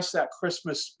express that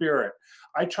Christmas spirit.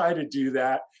 I try to do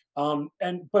that.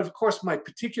 But of course, my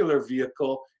particular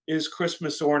vehicle is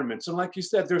Christmas ornaments. And like you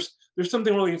said, there's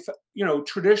something really, you know,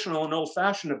 traditional and old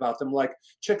fashioned about them. Like,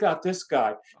 check out this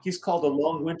guy. He's called a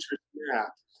Long Winter's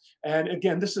Nap. And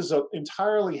again, this is an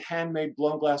entirely handmade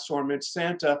blown glass ornament,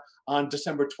 Santa on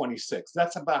December 26th.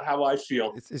 That's about how I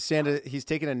feel. Is Santa, he's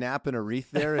taking a nap in a wreath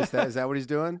there? Is that what he's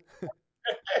doing?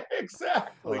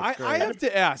 Exactly. I have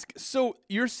to ask, so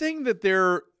you're saying that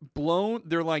they're blown,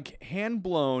 they're like hand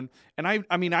blown, and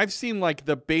I mean, I've seen like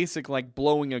the basic like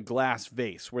blowing a glass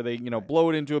vase where they, you know,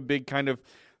 blow it into a big kind of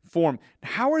form.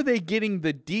 How are they getting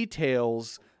the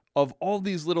details of all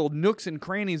these little nooks and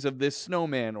crannies of this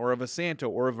snowman or of a Santa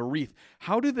or of a wreath?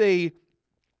 Are they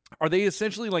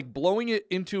essentially like blowing it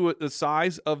into the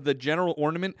size of the general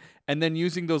ornament and then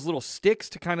using those little sticks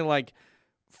to kind of like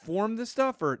form this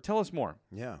stuff? Or tell us more.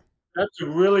 Yeah. That's a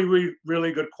really,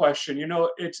 really good question. You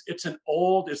know, it's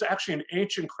actually an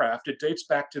ancient craft. It dates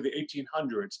back to the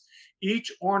 1800s. Each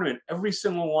ornament, every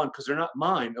single one, because they're not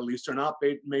mine, at least they're not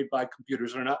made by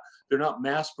computers. They're not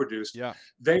mass produced. Yeah.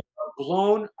 They are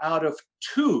blown out of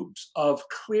tubes of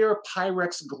clear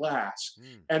Pyrex glass,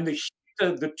 and they heat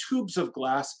the tubes of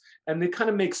glass, and they kind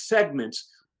of make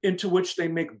segments into which they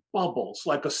make bubbles,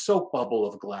 like a soap bubble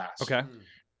of glass. Okay.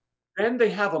 Then they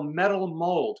have a metal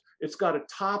mold. It's got a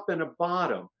top and a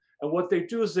bottom. And what they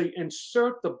do is they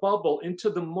insert the bubble into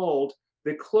the mold.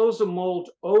 They close the mold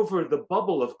over the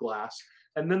bubble of glass,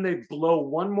 and then they blow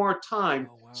one more time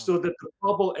so that the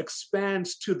bubble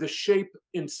expands to the shape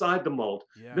inside the mold.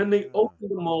 Then they open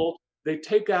the mold. They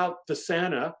take out the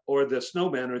Santa or the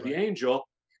snowman or the angel,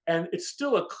 and it's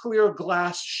still a clear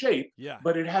glass shape,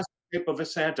 but it has shape of a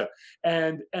Santa.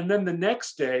 And then the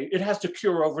next day, it has to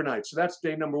cure overnight. So that's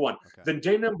day number one. Okay. Then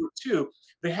day number two,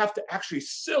 they have to actually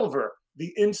silver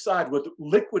the inside with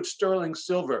liquid sterling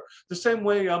silver. The same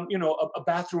way, you know, a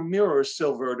bathroom mirror is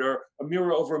silvered or a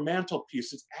mirror over a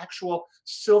mantelpiece. It's actual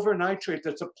silver nitrate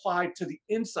that's applied to the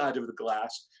inside of the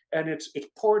glass. And it's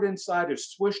poured inside,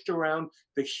 it's swished around,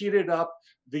 they heat it up.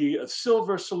 The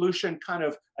silver solution kind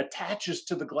of attaches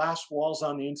to the glass walls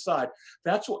on the inside.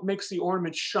 That's what makes the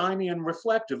ornament shiny and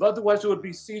reflective. Otherwise, it would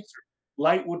be see-through.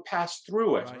 Light would pass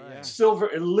through it. Silver,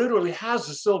 it literally has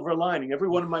a silver lining. Every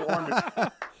one of my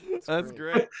ornaments. That's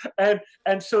great.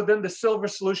 And so then the silver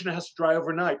solution has to dry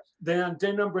overnight. Then on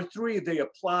day number 3, they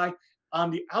apply on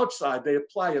the outside, they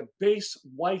apply a base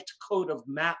white coat of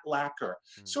matte lacquer,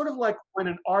 sort of like when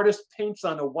an artist paints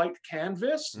on a white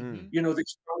canvas, you know, they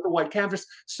start with a white canvas.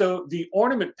 So the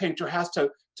ornament painter has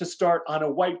to start on a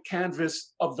white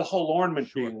canvas of the whole ornament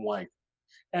being white.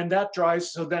 and that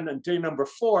dries. So then on day number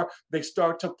 4, they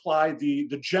start to apply the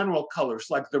general colors,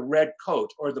 like the red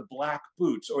coat or the black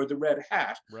boots or the red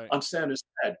hat on Santa's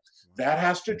head. That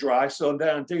has to dry. So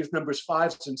then on days numbers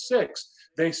 5 and 6,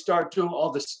 they start doing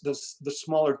all the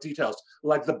smaller details,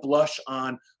 like the blush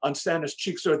on Santa's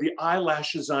cheeks or the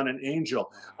eyelashes on an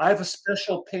angel. I have a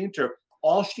special painter.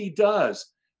 All she does,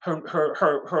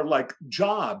 her like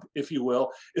job, if you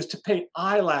will, is to paint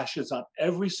eyelashes on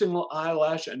every single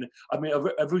eyelash, and I mean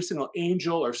every single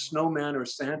angel or snowman or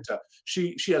Santa.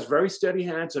 She has very steady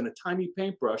hands and a tiny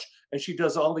paintbrush, and she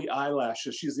does all the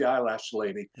eyelashes. She's the eyelash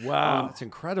lady. Wow, that's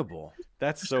incredible.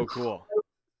 That's so cool.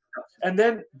 And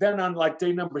then on like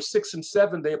day number 6 and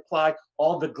 7, they apply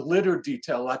all the glitter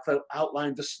detail, like the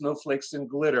outline, the snowflakes in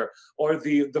glitter, or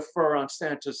the fur on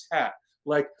Santa's hat.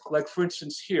 Like for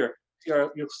instance here,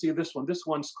 you'll see this one. This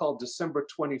one's called December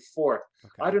 24th.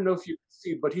 Okay. I don't know if you can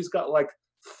see, but he's got like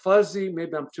fuzzy,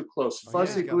 maybe I'm too close,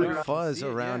 fuzzy glitter. Like fuzz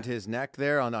around his neck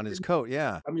there on his coat,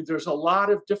 yeah. I mean, there's a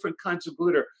lot of different kinds of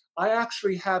glitter. I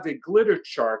actually have a glitter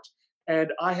chart,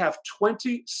 and I have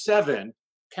 27,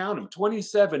 count them,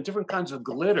 27 different kinds of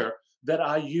glitter that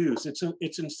I use.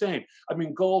 It's insane. I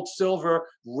mean, gold, silver,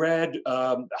 red,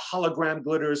 hologram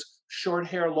glitters, short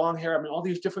hair, long hair. I mean, all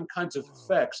these different kinds of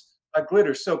effects by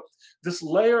glitter. So this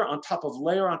layer on top of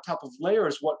layer on top of layer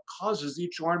is what causes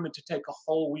each ornament to take a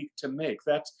whole week to make.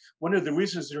 That's one of the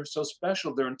reasons they're so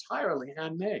special. They're entirely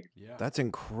handmade. Yeah. That's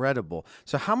incredible.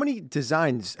 So how many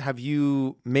designs have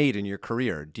you made in your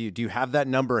career? Do you have that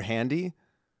number handy?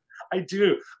 I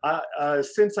do.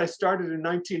 Since I started in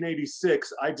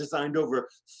 1986, I designed over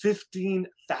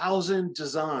 15,000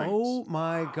 designs. Oh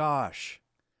my gosh.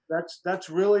 That's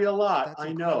really a lot. That's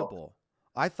incredible. Know.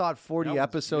 I thought 40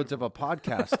 episodes of a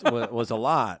podcast was a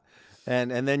lot.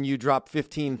 And then you dropped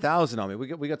 15,000 on me.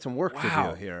 We got some work to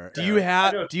do here. Do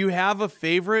you have a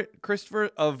favorite,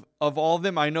 Christopher, of all of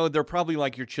them? I know they're probably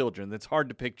like your children. It's hard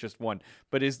to pick just one.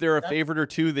 But is there a favorite or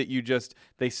two that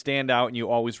they stand out and you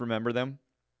always remember them?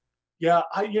 Yeah,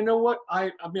 you know what?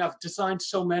 I mean, I've designed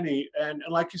so many, and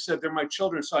like you said, they're my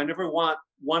children, so I never want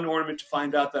one ornament to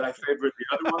find out that I favorite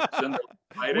the other one.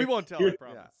 Then we won't tell, I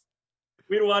promise.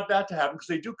 We don't want that to happen because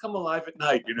they do come alive at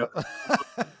night, you know.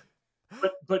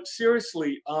 But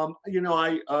seriously, you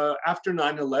know, after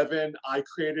 9/11, I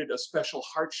created a special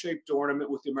heart-shaped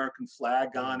ornament with the American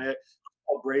flag on it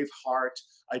called Brave Heart.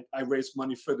 I raised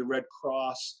money for the Red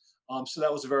Cross. So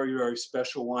that was a very, very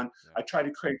special one. Yeah. I try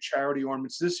to create charity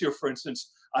ornaments. This year, for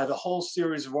instance, I have a whole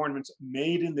series of ornaments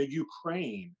made in the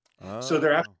Ukraine. Oh. So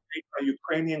they're actually made by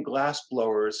Ukrainian glass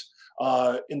blowers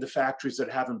in the factories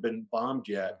that haven't been bombed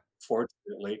yet,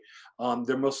 fortunately.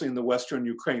 They're mostly in the Western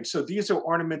Ukraine. So these are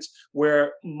ornaments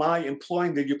where my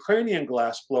employing the Ukrainian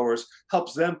glass blowers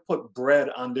helps them put bread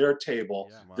on their table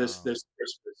this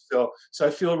Christmas. So I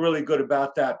feel really good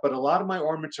about that. But a lot of my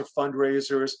ornaments are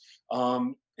fundraisers.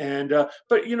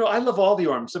 But you know, I love all the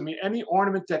ornaments. I mean, any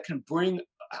ornament that can bring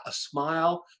a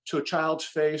smile to a child's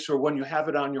face, or when you have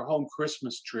it on your home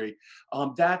Christmas tree,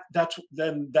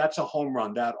 that's a home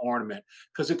run, that ornament,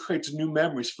 because it creates new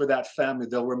memories for that family.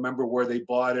 They'll remember where they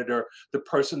bought it or the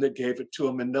person that gave it to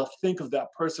them, and they'll think of that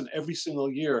person every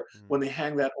single year when they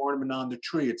hang that ornament on the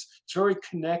tree. It's very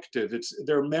connective.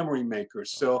 They're memory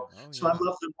makers. So I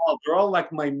love them all. They're all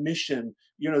like my mission.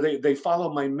 You know, they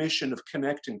follow my mission of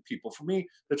connecting people. For me,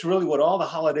 that's really what all the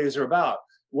holidays are about.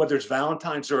 Whether it's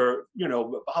Valentine's or, you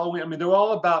know, Halloween. I mean, they're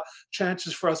all about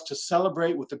chances for us to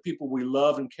celebrate with the people we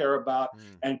love and care about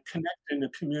and connect in a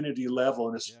community level,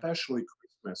 and especially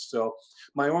Christmas. So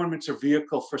my ornaments are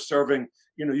vehicle for serving,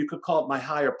 you know, you could call it my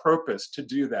higher purpose to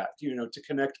do that, you know, to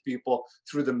connect people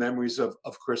through the memories of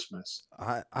Christmas.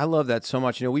 I love that so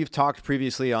much. You know, we've talked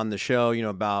previously on the show, you know,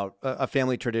 about a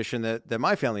family tradition that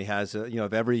my family has, you know,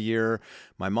 of every year,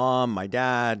 my mom, my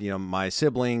dad, you know, my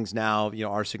siblings, now, you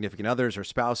know, our significant others or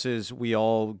spouses, we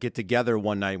all get together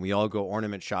one night and we all go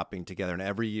ornament shopping together. And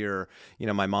every year, you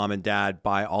know, my mom and dad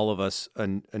buy all of us a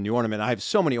new ornament. I have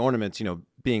so many ornaments, you know,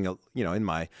 being, you know, in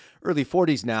my early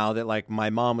 40s now, that like my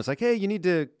mom was like, hey, you need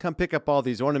to come pick up all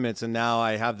these ornaments. And now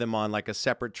I have them on like a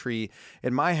separate tree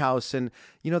in my house. And,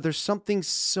 you know, there's something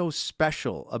so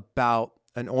special about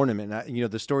an ornament. You know,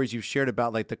 the stories you've shared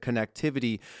about like the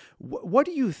connectivity. What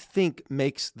do you think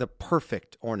makes the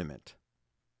perfect ornament?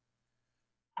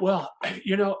 Well,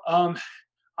 you know,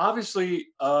 obviously,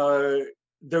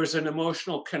 there's an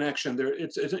emotional connection there.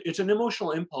 It's an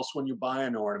emotional impulse when you buy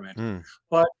an ornament,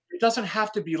 but it doesn't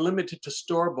have to be limited to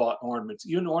store-bought ornaments.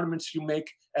 Even ornaments you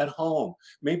make at home.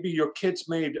 Maybe your kids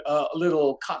made a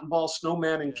little cotton ball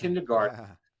snowman in kindergarten.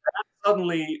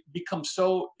 suddenly become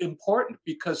so important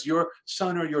because your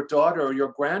son or your daughter or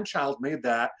your grandchild made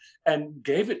that and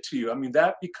gave it to you. I mean,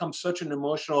 that becomes such an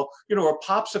emotional, or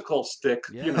popsicle stick,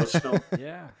 snow.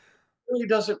 Yeah. Really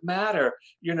doesn't matter.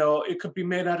 It could be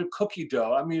made out of cookie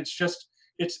dough. I mean,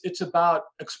 it's about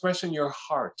expressing your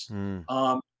heart.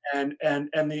 Mm. And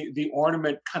the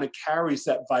ornament kind of carries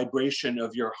that vibration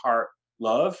of your heart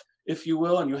love, if you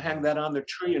will, and you hang that on the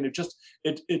tree, and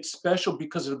it's special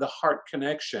because of the heart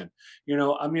connection.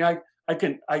 I mean, I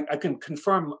can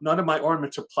confirm none of my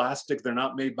ornaments are plastic. They're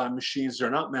not made by machines. They're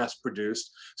not mass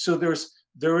produced. So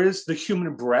there is the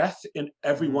human breath in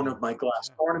every one of my glass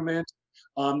ornaments.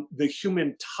 The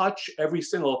human touch, every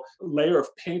single layer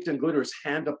of paint and glitter is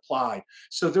hand applied.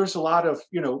 So there's a lot of,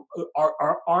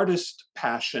 our artist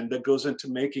passion that goes into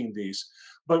making these.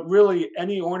 But really,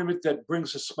 any ornament that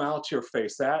brings a smile to your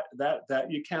face, that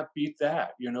you can't beat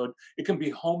that. It can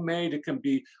be homemade, it can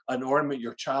be an ornament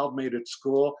your child made at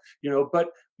school. But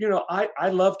I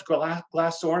loved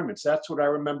glass ornaments. That's what I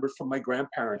remembered from my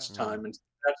grandparents' time, and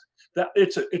that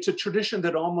it's a tradition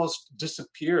that almost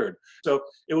disappeared. So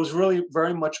it was really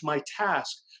very much my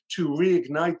task to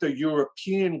reignite the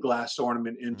European glass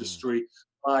ornament industry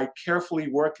by carefully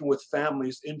working with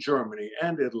families in Germany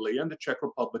and Italy and the Czech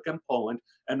Republic and Poland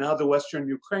and now the Western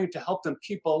Ukraine to help them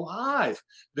keep alive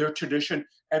their tradition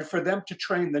and for them to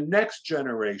train the next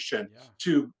generation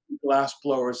to glass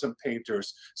blowers and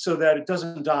painters so that it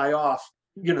doesn't die off.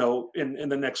 In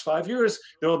the next 5 years,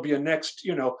 there will be a next,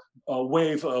 a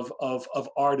wave of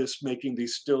artists making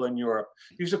these still in Europe.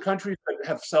 These are countries that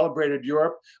have celebrated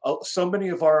Europe. So many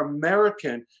of our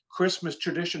American Christmas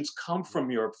traditions come from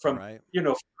Europe, from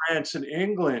France and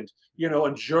England,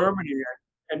 and Germany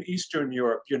and Eastern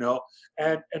Europe,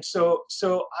 and so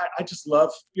I just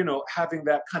love having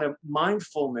that kind of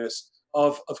mindfulness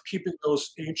of keeping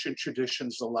those ancient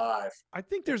traditions alive. I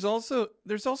think there's also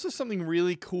something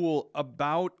really cool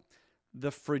about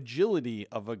the fragility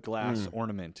of a glass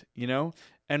ornament,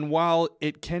 and while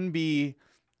it can be,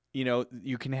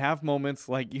 you can have moments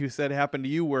like you said happened to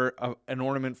you where an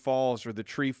ornament falls or the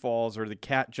tree falls or the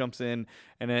cat jumps in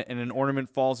and an ornament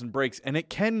falls and breaks, and it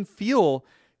can feel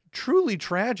truly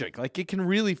tragic. Like it can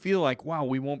really feel like, wow,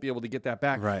 we won't be able to get that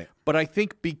back. Right. But I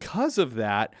think because of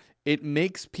that, it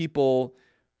makes people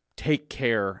take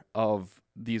care of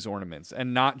these ornaments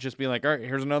and not just be like, all right,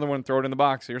 here's another one, throw it in the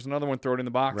box. Here's another one, throw it in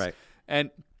the box. Right. And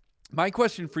my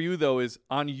question for you, though, is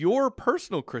on your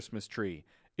personal Christmas tree,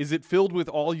 is it filled with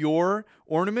all your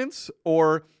ornaments,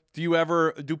 or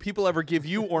do people ever give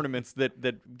you ornaments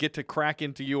that get to crack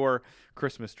into your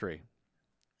Christmas tree?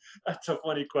 That's a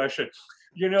funny question.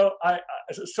 I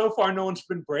so far no one's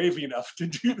been brave enough to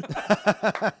do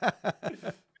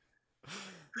that.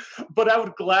 But I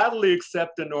would gladly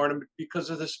accept an ornament because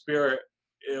of the spirit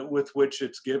with which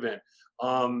it's given.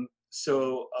 I mean,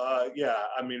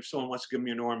 if someone wants to give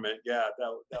me an ornament,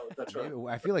 that's right.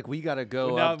 I feel like we got to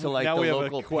go up to like the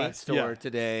local paint store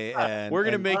today, and we're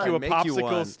gonna make you a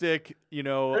popsicle stick,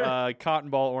 cotton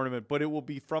ball ornament, but it will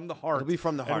be from the heart. It'll be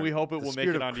from the heart, and we hope it will make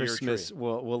it onto Christmas your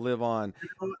tree. will live on.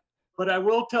 But I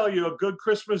will tell you, a good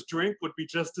Christmas drink would be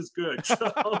just as good.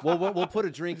 So. We'll put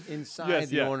a drink inside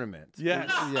the ornament.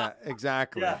 Yeah,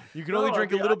 exactly. Yeah. You can only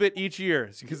drink a little bit each year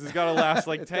because it's got to last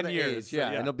like 10 years. Age,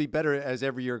 and it'll be better as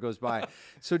every year goes by.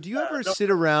 So do you ever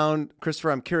sit around, Christopher,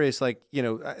 I'm curious,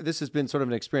 this has been sort of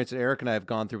an experience that Eric and I have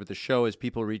gone through with the show as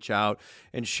people reach out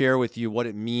and share with you what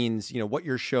it means, what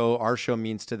our show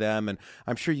means to them. And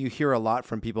I'm sure you hear a lot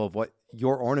from people of what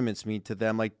your ornaments mean to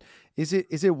them. Like, is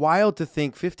it wild to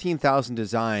think 15,000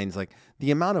 designs, like the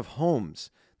amount of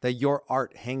homes that your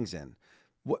art hangs in?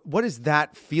 What is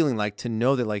that feeling like to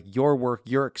know that like your work,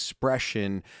 your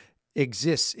expression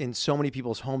exists in so many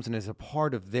people's homes and is a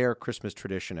part of their Christmas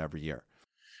tradition every year?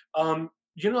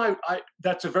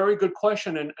 That's a very good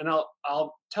question, and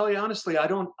I'll tell you honestly, I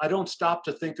don't stop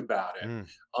to think about it.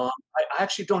 I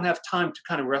actually don't have time to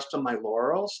kind of rest on my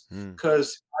laurels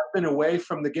because I've been away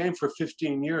from the game for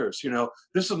 15 years.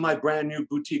 This is my brand new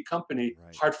boutique company,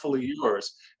 Heartfully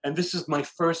Yours, and this is my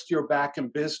first year back in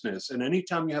business. And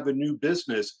anytime you have a new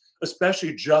business,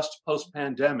 especially just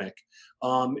post-pandemic,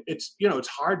 it's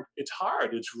hard. It's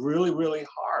hard. It's really, really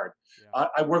hard. Yeah.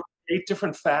 I work 8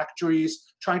 different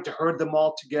factories, trying to herd them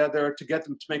all together, to get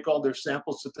them to make all their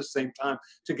samples at the same time,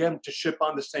 to get them to ship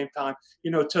on the same time,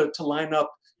 to line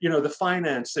up, the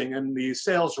financing and the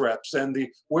sales reps and the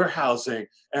warehousing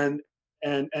and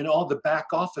all the back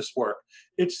office work.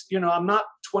 It's, I'm not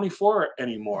 24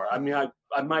 anymore. I mean,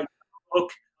 I might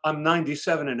look I'm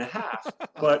 97 and a half.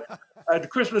 But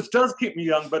Christmas does keep me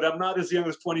young, but I'm not as young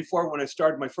as 24 when I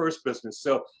started my first business.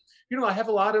 So, I have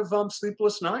a lot of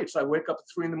sleepless nights. I wake up at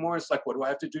 3 a.m. It's like, what do I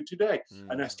have to do today?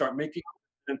 And I start making,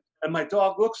 and my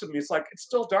dog looks at me. It's like, it's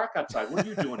still dark outside. What are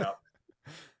you doing up?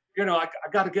 I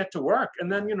got to get to work. And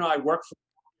then, I work for,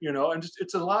 and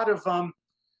it's a lot of,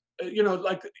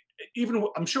 like even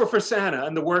I'm sure for Santa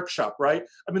and the workshop, right?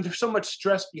 I mean, there's so much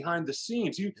stress behind the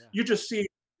scenes. You just see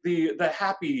the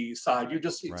happy side. You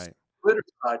just see the glitter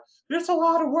side. There's a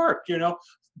lot of work,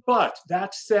 But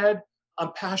that said,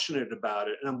 I'm passionate about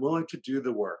it and I'm willing to do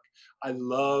the work. I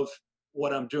love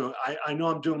what I'm doing. I know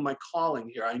I'm doing my calling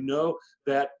here. I know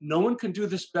that no one can do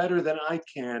this better than I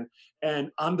can. And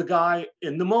I'm the guy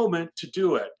in the moment to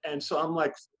do it. And so I'm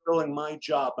like fulfilling my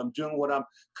job. I'm doing what I'm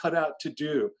cut out to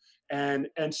do. And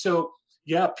so,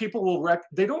 yeah, people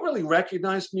they don't really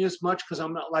recognize me as much because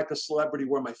I'm not like a celebrity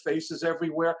where my face is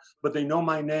everywhere, but they know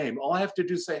my name. All I have to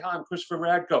do is say, hi, I'm Christopher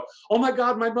Radko. Oh my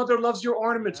God, my mother loves your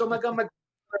ornaments. Oh my God,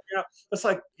 it's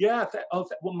like, yeah,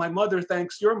 well, my mother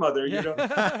thanks your mother,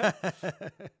 because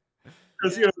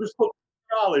there's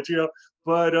knowledge,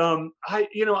 But I'm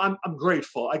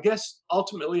grateful. I guess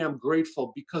ultimately I'm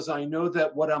grateful because I know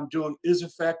that what I'm doing is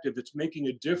effective. It's making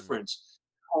a difference.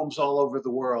 Homes all over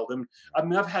the world. And I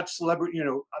mean, I've had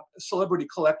celebrity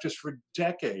collectors for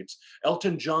decades.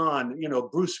 Elton John,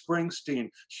 Bruce Springsteen,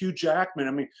 Hugh Jackman.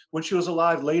 I mean, when she was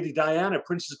alive, Lady Diana,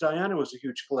 Princess Diana was a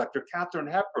huge collector. Katharine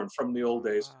Hepburn from the old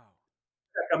days. Wow.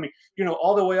 I mean,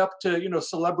 all the way up to,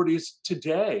 celebrities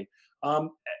today.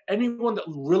 Anyone that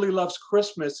really loves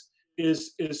Christmas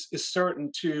is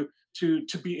certain to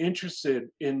be interested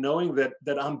in knowing that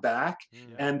I'm back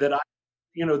and that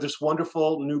this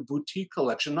wonderful new boutique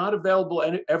collection, not available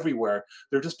everywhere.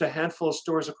 There are just a handful of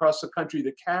stores across the country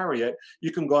that carry it.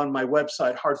 You can go on my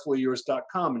website,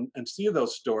 heartfullyyours.com, and see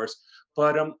those stores.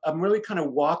 But I'm really kind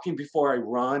of walking before I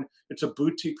run. It's a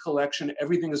boutique collection.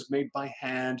 Everything is made by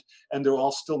hand, and they're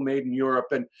all still made in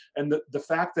Europe. And the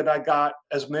fact that I got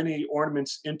as many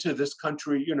ornaments into this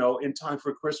country, in time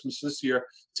for Christmas this year,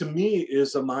 to me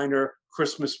is a minor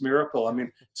Christmas miracle. I mean,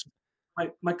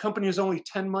 my company is only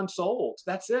 10 months old.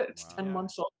 That's it. It's 10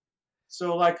 months old.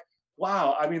 So like,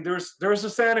 wow. I mean, there's a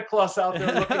Santa Claus out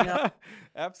there looking out.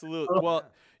 Absolutely. Well,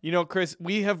 Chris,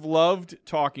 we have loved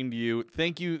talking to you.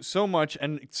 Thank you so much.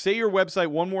 And say your website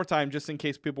one more time, just in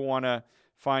case people want to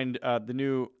find the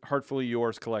new Heartfully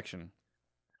Yours collection.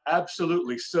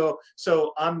 Absolutely. So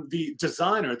I'm the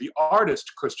designer, the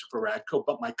artist, Christopher Radko,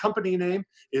 but my company name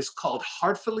is called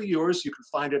Heartfully Yours. You can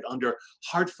find it under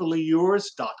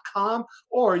heartfullyyours.com,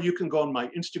 or you can go on my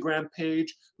Instagram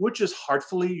page, which is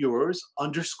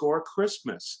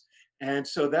heartfullyyours_Christmas. And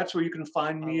so that's where you can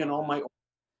find me and all my.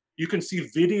 You can see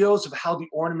videos of how the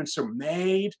ornaments are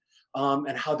made.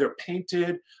 And how they're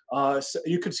painted. So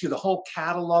you can see the whole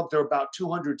catalog. There are about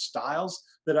 200 styles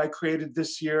that I created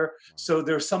this year. So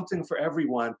there's something for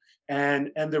everyone.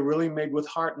 And they're really made with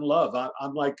heart and love.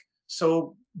 I'm like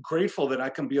so grateful that I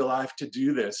can be alive to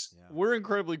do this. Yeah. We're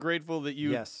incredibly grateful that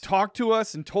you talked to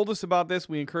us and told us about this.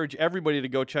 We encourage everybody to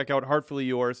go check out Heartfully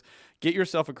Yours. Get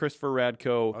yourself a Christopher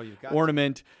Radko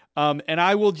ornament. And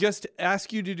I will just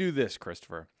ask you to do this,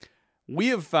 Christopher. We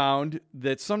have found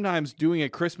that sometimes doing a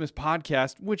Christmas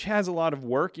podcast, which has a lot of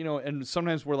work, and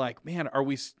sometimes we're like, man, are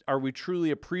we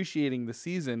truly appreciating the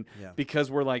season? Yeah.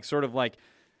 Because we're like, sort of like,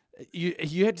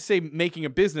 you had to say making a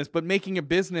business, but making a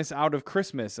business out of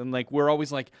Christmas. And like, we're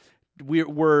always like,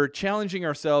 we're challenging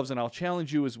ourselves, and I'll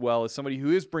challenge you as well as somebody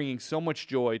who is bringing so much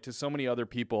joy to so many other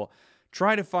people.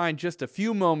 Try to find just a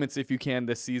few moments, if you can,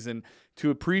 this season to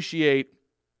appreciate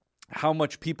how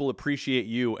much people appreciate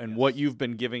you and what you've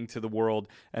been giving to the world,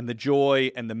 and the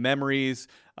joy and the memories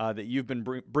that you've been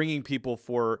bringing people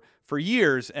for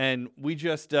years. And we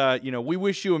just, we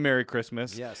wish you a Merry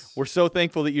Christmas. Yes. We're so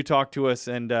thankful that you talked to us,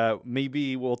 and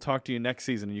maybe we'll talk to you next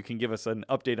season, and you can give us an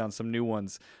update on some new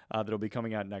ones that'll be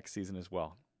coming out next season as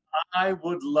well. I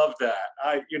would love that.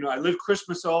 I live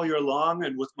Christmas all year long,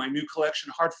 and with my new collection,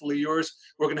 Heartfully Yours,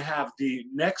 we're going to have the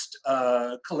next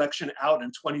collection out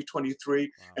in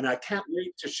 2023, and I can't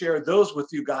wait to share those with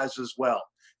you guys as well.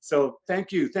 So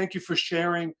thank you for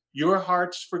sharing your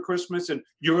hearts for Christmas and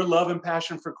your love and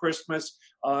passion for Christmas.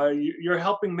 You're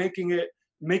helping making it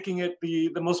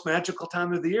the most magical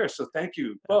time of the year. So thank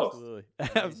you both.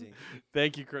 Absolutely.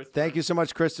 Thank you, Chris. Thank you so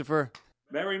much, Christopher.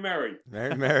 Merry, Merry.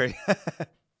 Merry, Merry.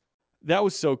 That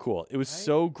was so cool. It was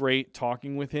so great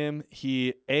talking with him.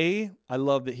 I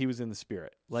love that he was in the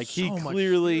spirit. Like, he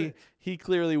he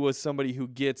clearly was somebody who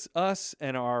gets us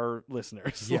and our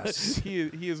listeners. Yes.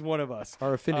 he is one of us.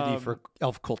 Our affinity for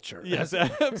elf culture. Yes,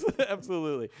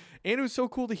 absolutely. And it was so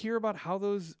cool to hear about how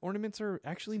those ornaments are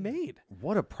actually made.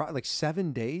 What a like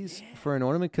 7 days for an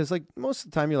ornament, because like most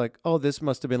of the time you're like, oh, this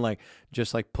must have been like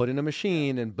just like put in a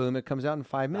machine and boom, it comes out in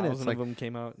 5 minutes. 1,000 Like of them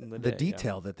came out in the the day,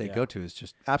 detail that they Yeah. go to is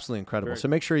just absolutely incredible. Very So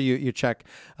make sure you check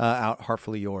out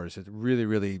Heartfully Yours. It's really,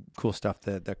 really cool stuff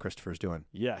that Christopher's doing.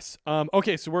 Yes.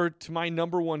 Okay, so we're to my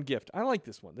number one gift. I like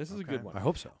this one. This is a good one. I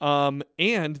hope so.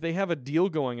 And they have a deal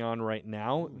going on right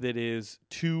now that is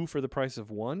 2 for the price of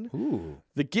 1. Ooh.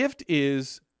 The gift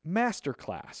is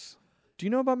Masterclass. Do you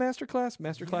know about Masterclass?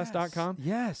 Masterclass.com?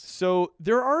 Yes. So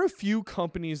there are a few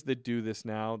companies that do this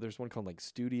now. There's one called like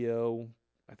Studio.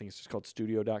 I think it's just called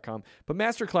studio.com. But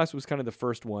Masterclass was kind of the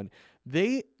first one.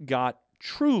 They got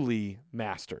truly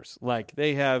masters. Like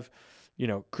they have,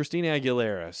 Christina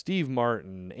Aguilera, Steve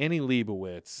Martin, Annie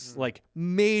Leibovitz, like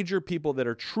major people that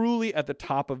are truly at the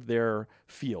top of their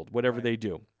field, whatever they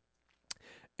do.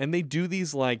 And they do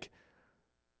these like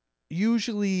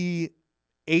usually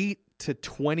 8 to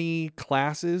 20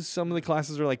 classes. Some of the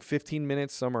classes are like 15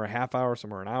 minutes, some are a half hour,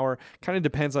 some are an hour. Kind of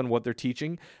depends on what they're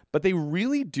teaching. But they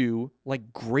really do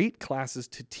like great classes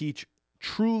to teach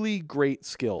truly great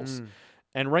skills.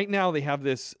 And right now they have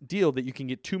this deal that you can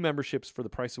get 2 memberships for the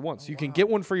price of 1. So you can get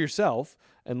one for yourself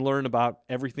and learn about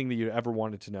everything that you ever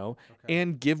wanted to know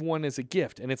and give one as a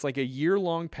gift. And it's like a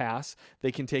year-long pass.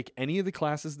 They can take any of the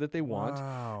classes that they want.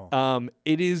 Wow.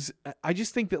 I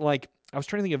just think that like, I was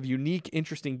trying to think of unique,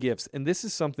 interesting gifts. And this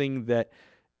is something that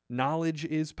knowledge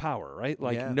is power, right?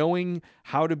 Like knowing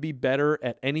how to be better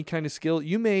at any kind of skill.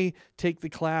 You may take the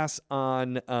class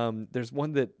on, there's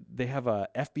one that they have a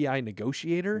FBI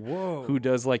negotiator who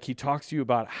does like, he talks to you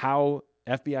about how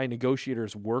FBI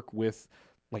negotiators work with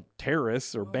like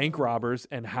terrorists or bank robbers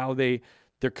and how their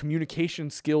communication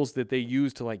skills that they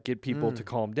use to like get people to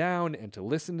calm down and to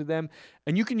listen to them.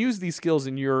 And you can use these skills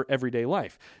in your everyday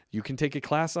life. You can take a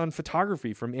class on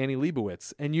photography from Annie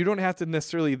Leibovitz, and you don't have to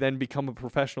necessarily then become a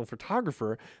professional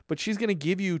photographer, but she's going to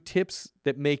give you tips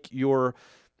that make your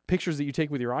pictures that you take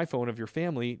with your iPhone of your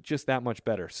family just that much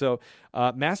better. So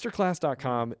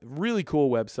masterclass.com, really cool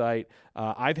website.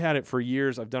 I've had it for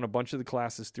years. I've done a bunch of the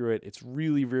classes through it. It's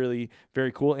really, really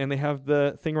very cool. And they have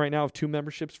the thing right now of 2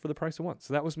 memberships for the price of 1.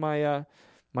 So that was my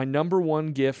my number one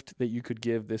gift that you could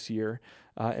give this year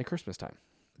at Christmas time.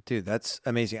 Dude, that's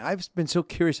amazing. I've been so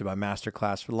curious about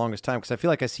Masterclass for the longest time because I feel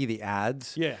like I see the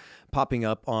ads popping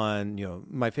up on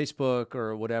my Facebook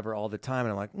or whatever all the time.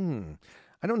 And I'm like,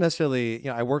 I don't necessarily,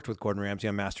 I worked with Gordon Ramsay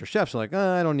on MasterChef, so like,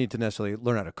 I don't need to necessarily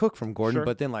learn how to cook from Gordon. Sure.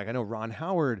 But then like, I know Ron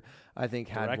Howard, I think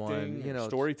had Directing, one,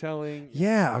 storytelling.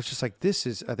 Yeah, I was just like,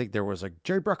 I think there was like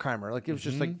Jerry Bruckheimer. Like it was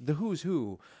just like the who's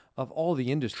who of all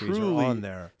the industries Truly. are on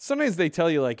there. Sometimes they tell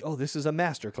you like, oh, this is a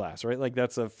master class, right? Like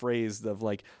that's a phrase of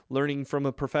like learning from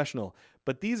a professional.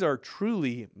 But these are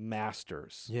truly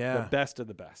masters. Yeah. The best of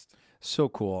the best. So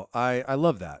cool. I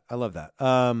love that. I love that.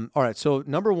 All right. So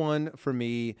number 1 for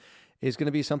me is going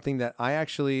to be something that I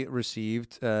actually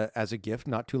received as a gift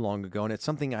not too long ago. And it's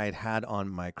something I had on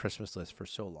my Christmas list for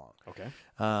so long. Okay.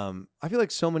 I feel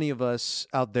like so many of us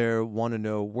out there want to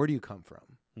know, where do you come from?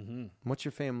 What's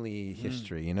your family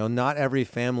history? Not every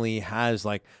family has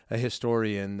like a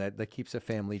historian that keeps a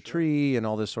family tree and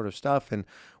all this sort of stuff. And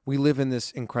we live in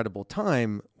this incredible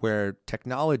time where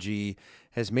technology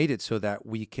has made it so that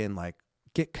we can like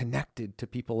get connected to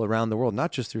people around the world,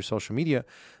 not just through social media,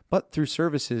 but through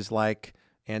services like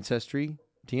Ancestry,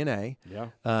 DNA,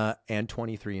 and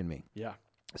 23andMe. Yeah.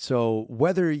 So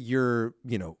whether you're,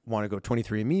 want to go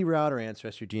 23andMe route or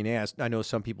Ancestry DNA, I know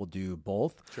some people do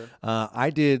both. Sure. I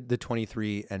did the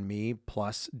 23andMe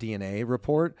plus DNA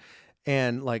report.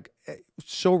 And like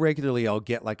so regularly I'll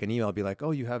get like an email, I'll be like,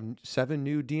 oh, you have 7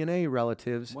 new DNA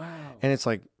relatives. Wow. And it's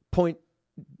like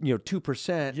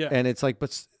 2%. Yeah. And it's like,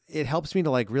 but it helps me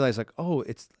to like realize like, oh,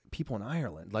 it's people in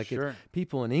Ireland, like Sure. it's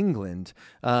people in England,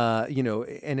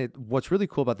 and what's really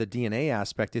cool about the DNA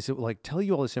aspect is it will like tell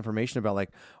you all this information about like,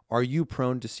 are you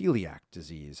prone to celiac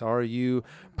disease? Are you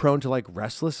prone to like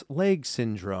restless leg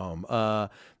syndrome?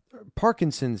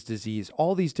 Parkinson's disease,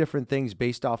 all these different things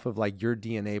based off of like your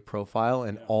DNA profile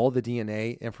and all the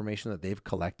DNA information that they've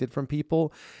collected from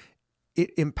people.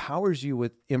 It empowers you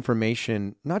with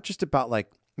information, not just about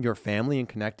like your family and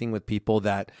connecting with people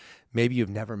that maybe you've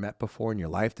never met before in your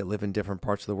life that live in different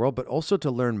parts of the world, but also to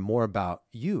learn more about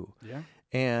you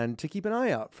and to keep an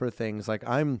eye out for things. Like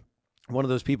I'm one of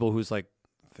those people who's like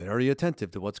very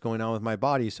attentive to what's going on with my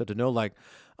body. So to know like,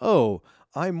 oh,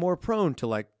 I'm more prone to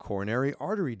like coronary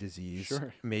artery disease.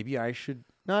 Sure. Maybe I should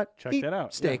not Check eat that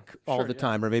out. steak Yeah, all sure, the yeah.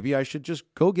 time, or maybe I should just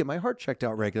go get my heart checked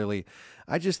out regularly.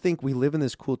 I just think we live in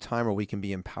this cool time where we can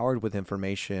be empowered with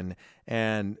information,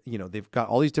 and they've got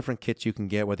all these different kits you can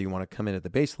get, whether you want to come in at the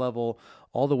base level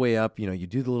all the way up. You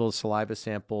do the little saliva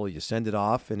sample, you send it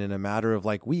off, and in a matter of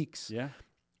like weeks, Yeah.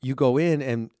 you go in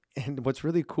and what's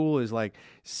really cool is like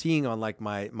seeing on like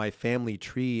my family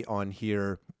tree on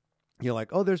here, you're like,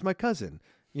 oh, there's my cousin,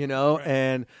 Right.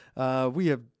 and we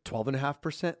have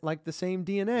 12.5% like the same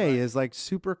DNA is like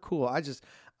super cool. I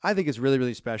think it's really,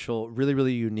 really special, really,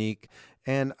 really unique.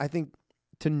 And I think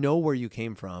to know where you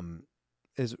came from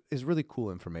is really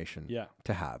cool information Yeah.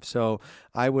 to have. So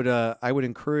I would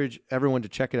encourage everyone to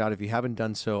check it out if you haven't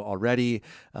done so already.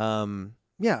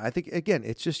 I think again,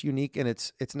 it's just unique, and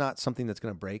it's not something that's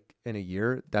going to break in a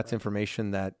year. That's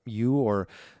information that you or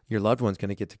your loved one's going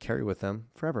to get to carry with them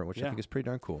forever, which I think is pretty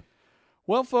darn cool.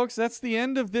 Well, folks, that's the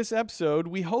end of this episode.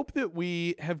 We hope that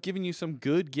we have given you some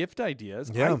good gift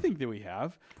ideas. Yeah. I think that we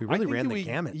have. We really I think ran that the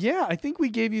gamut. Yeah, I think we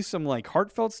gave you some like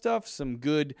heartfelt stuff, some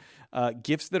good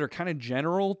gifts that are kind of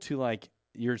general to like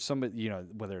you're somebody,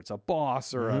 whether it's a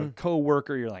boss or a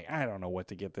coworker, you're like, I don't know what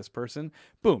to get this person.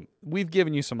 Boom, we've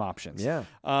given you some options. Yeah.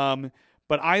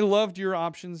 But I loved your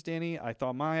options, Danny. I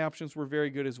thought my options were very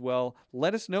good as well.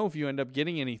 Let us know if you end up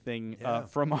getting anything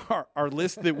from our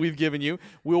list that we've given you.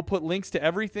 We'll put links to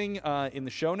everything in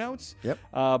the show notes. Yep.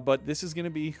 But this is going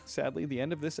to be, sadly, the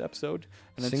end of this episode.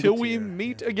 And Single until we tier.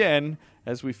 meet again,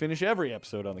 as we finish every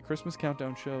episode on the Christmas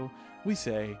Countdown Show, we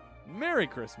say Merry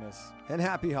Christmas. And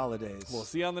happy holidays. We'll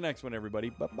see you on the next one,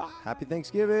 everybody. Bye-bye. Happy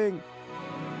Thanksgiving.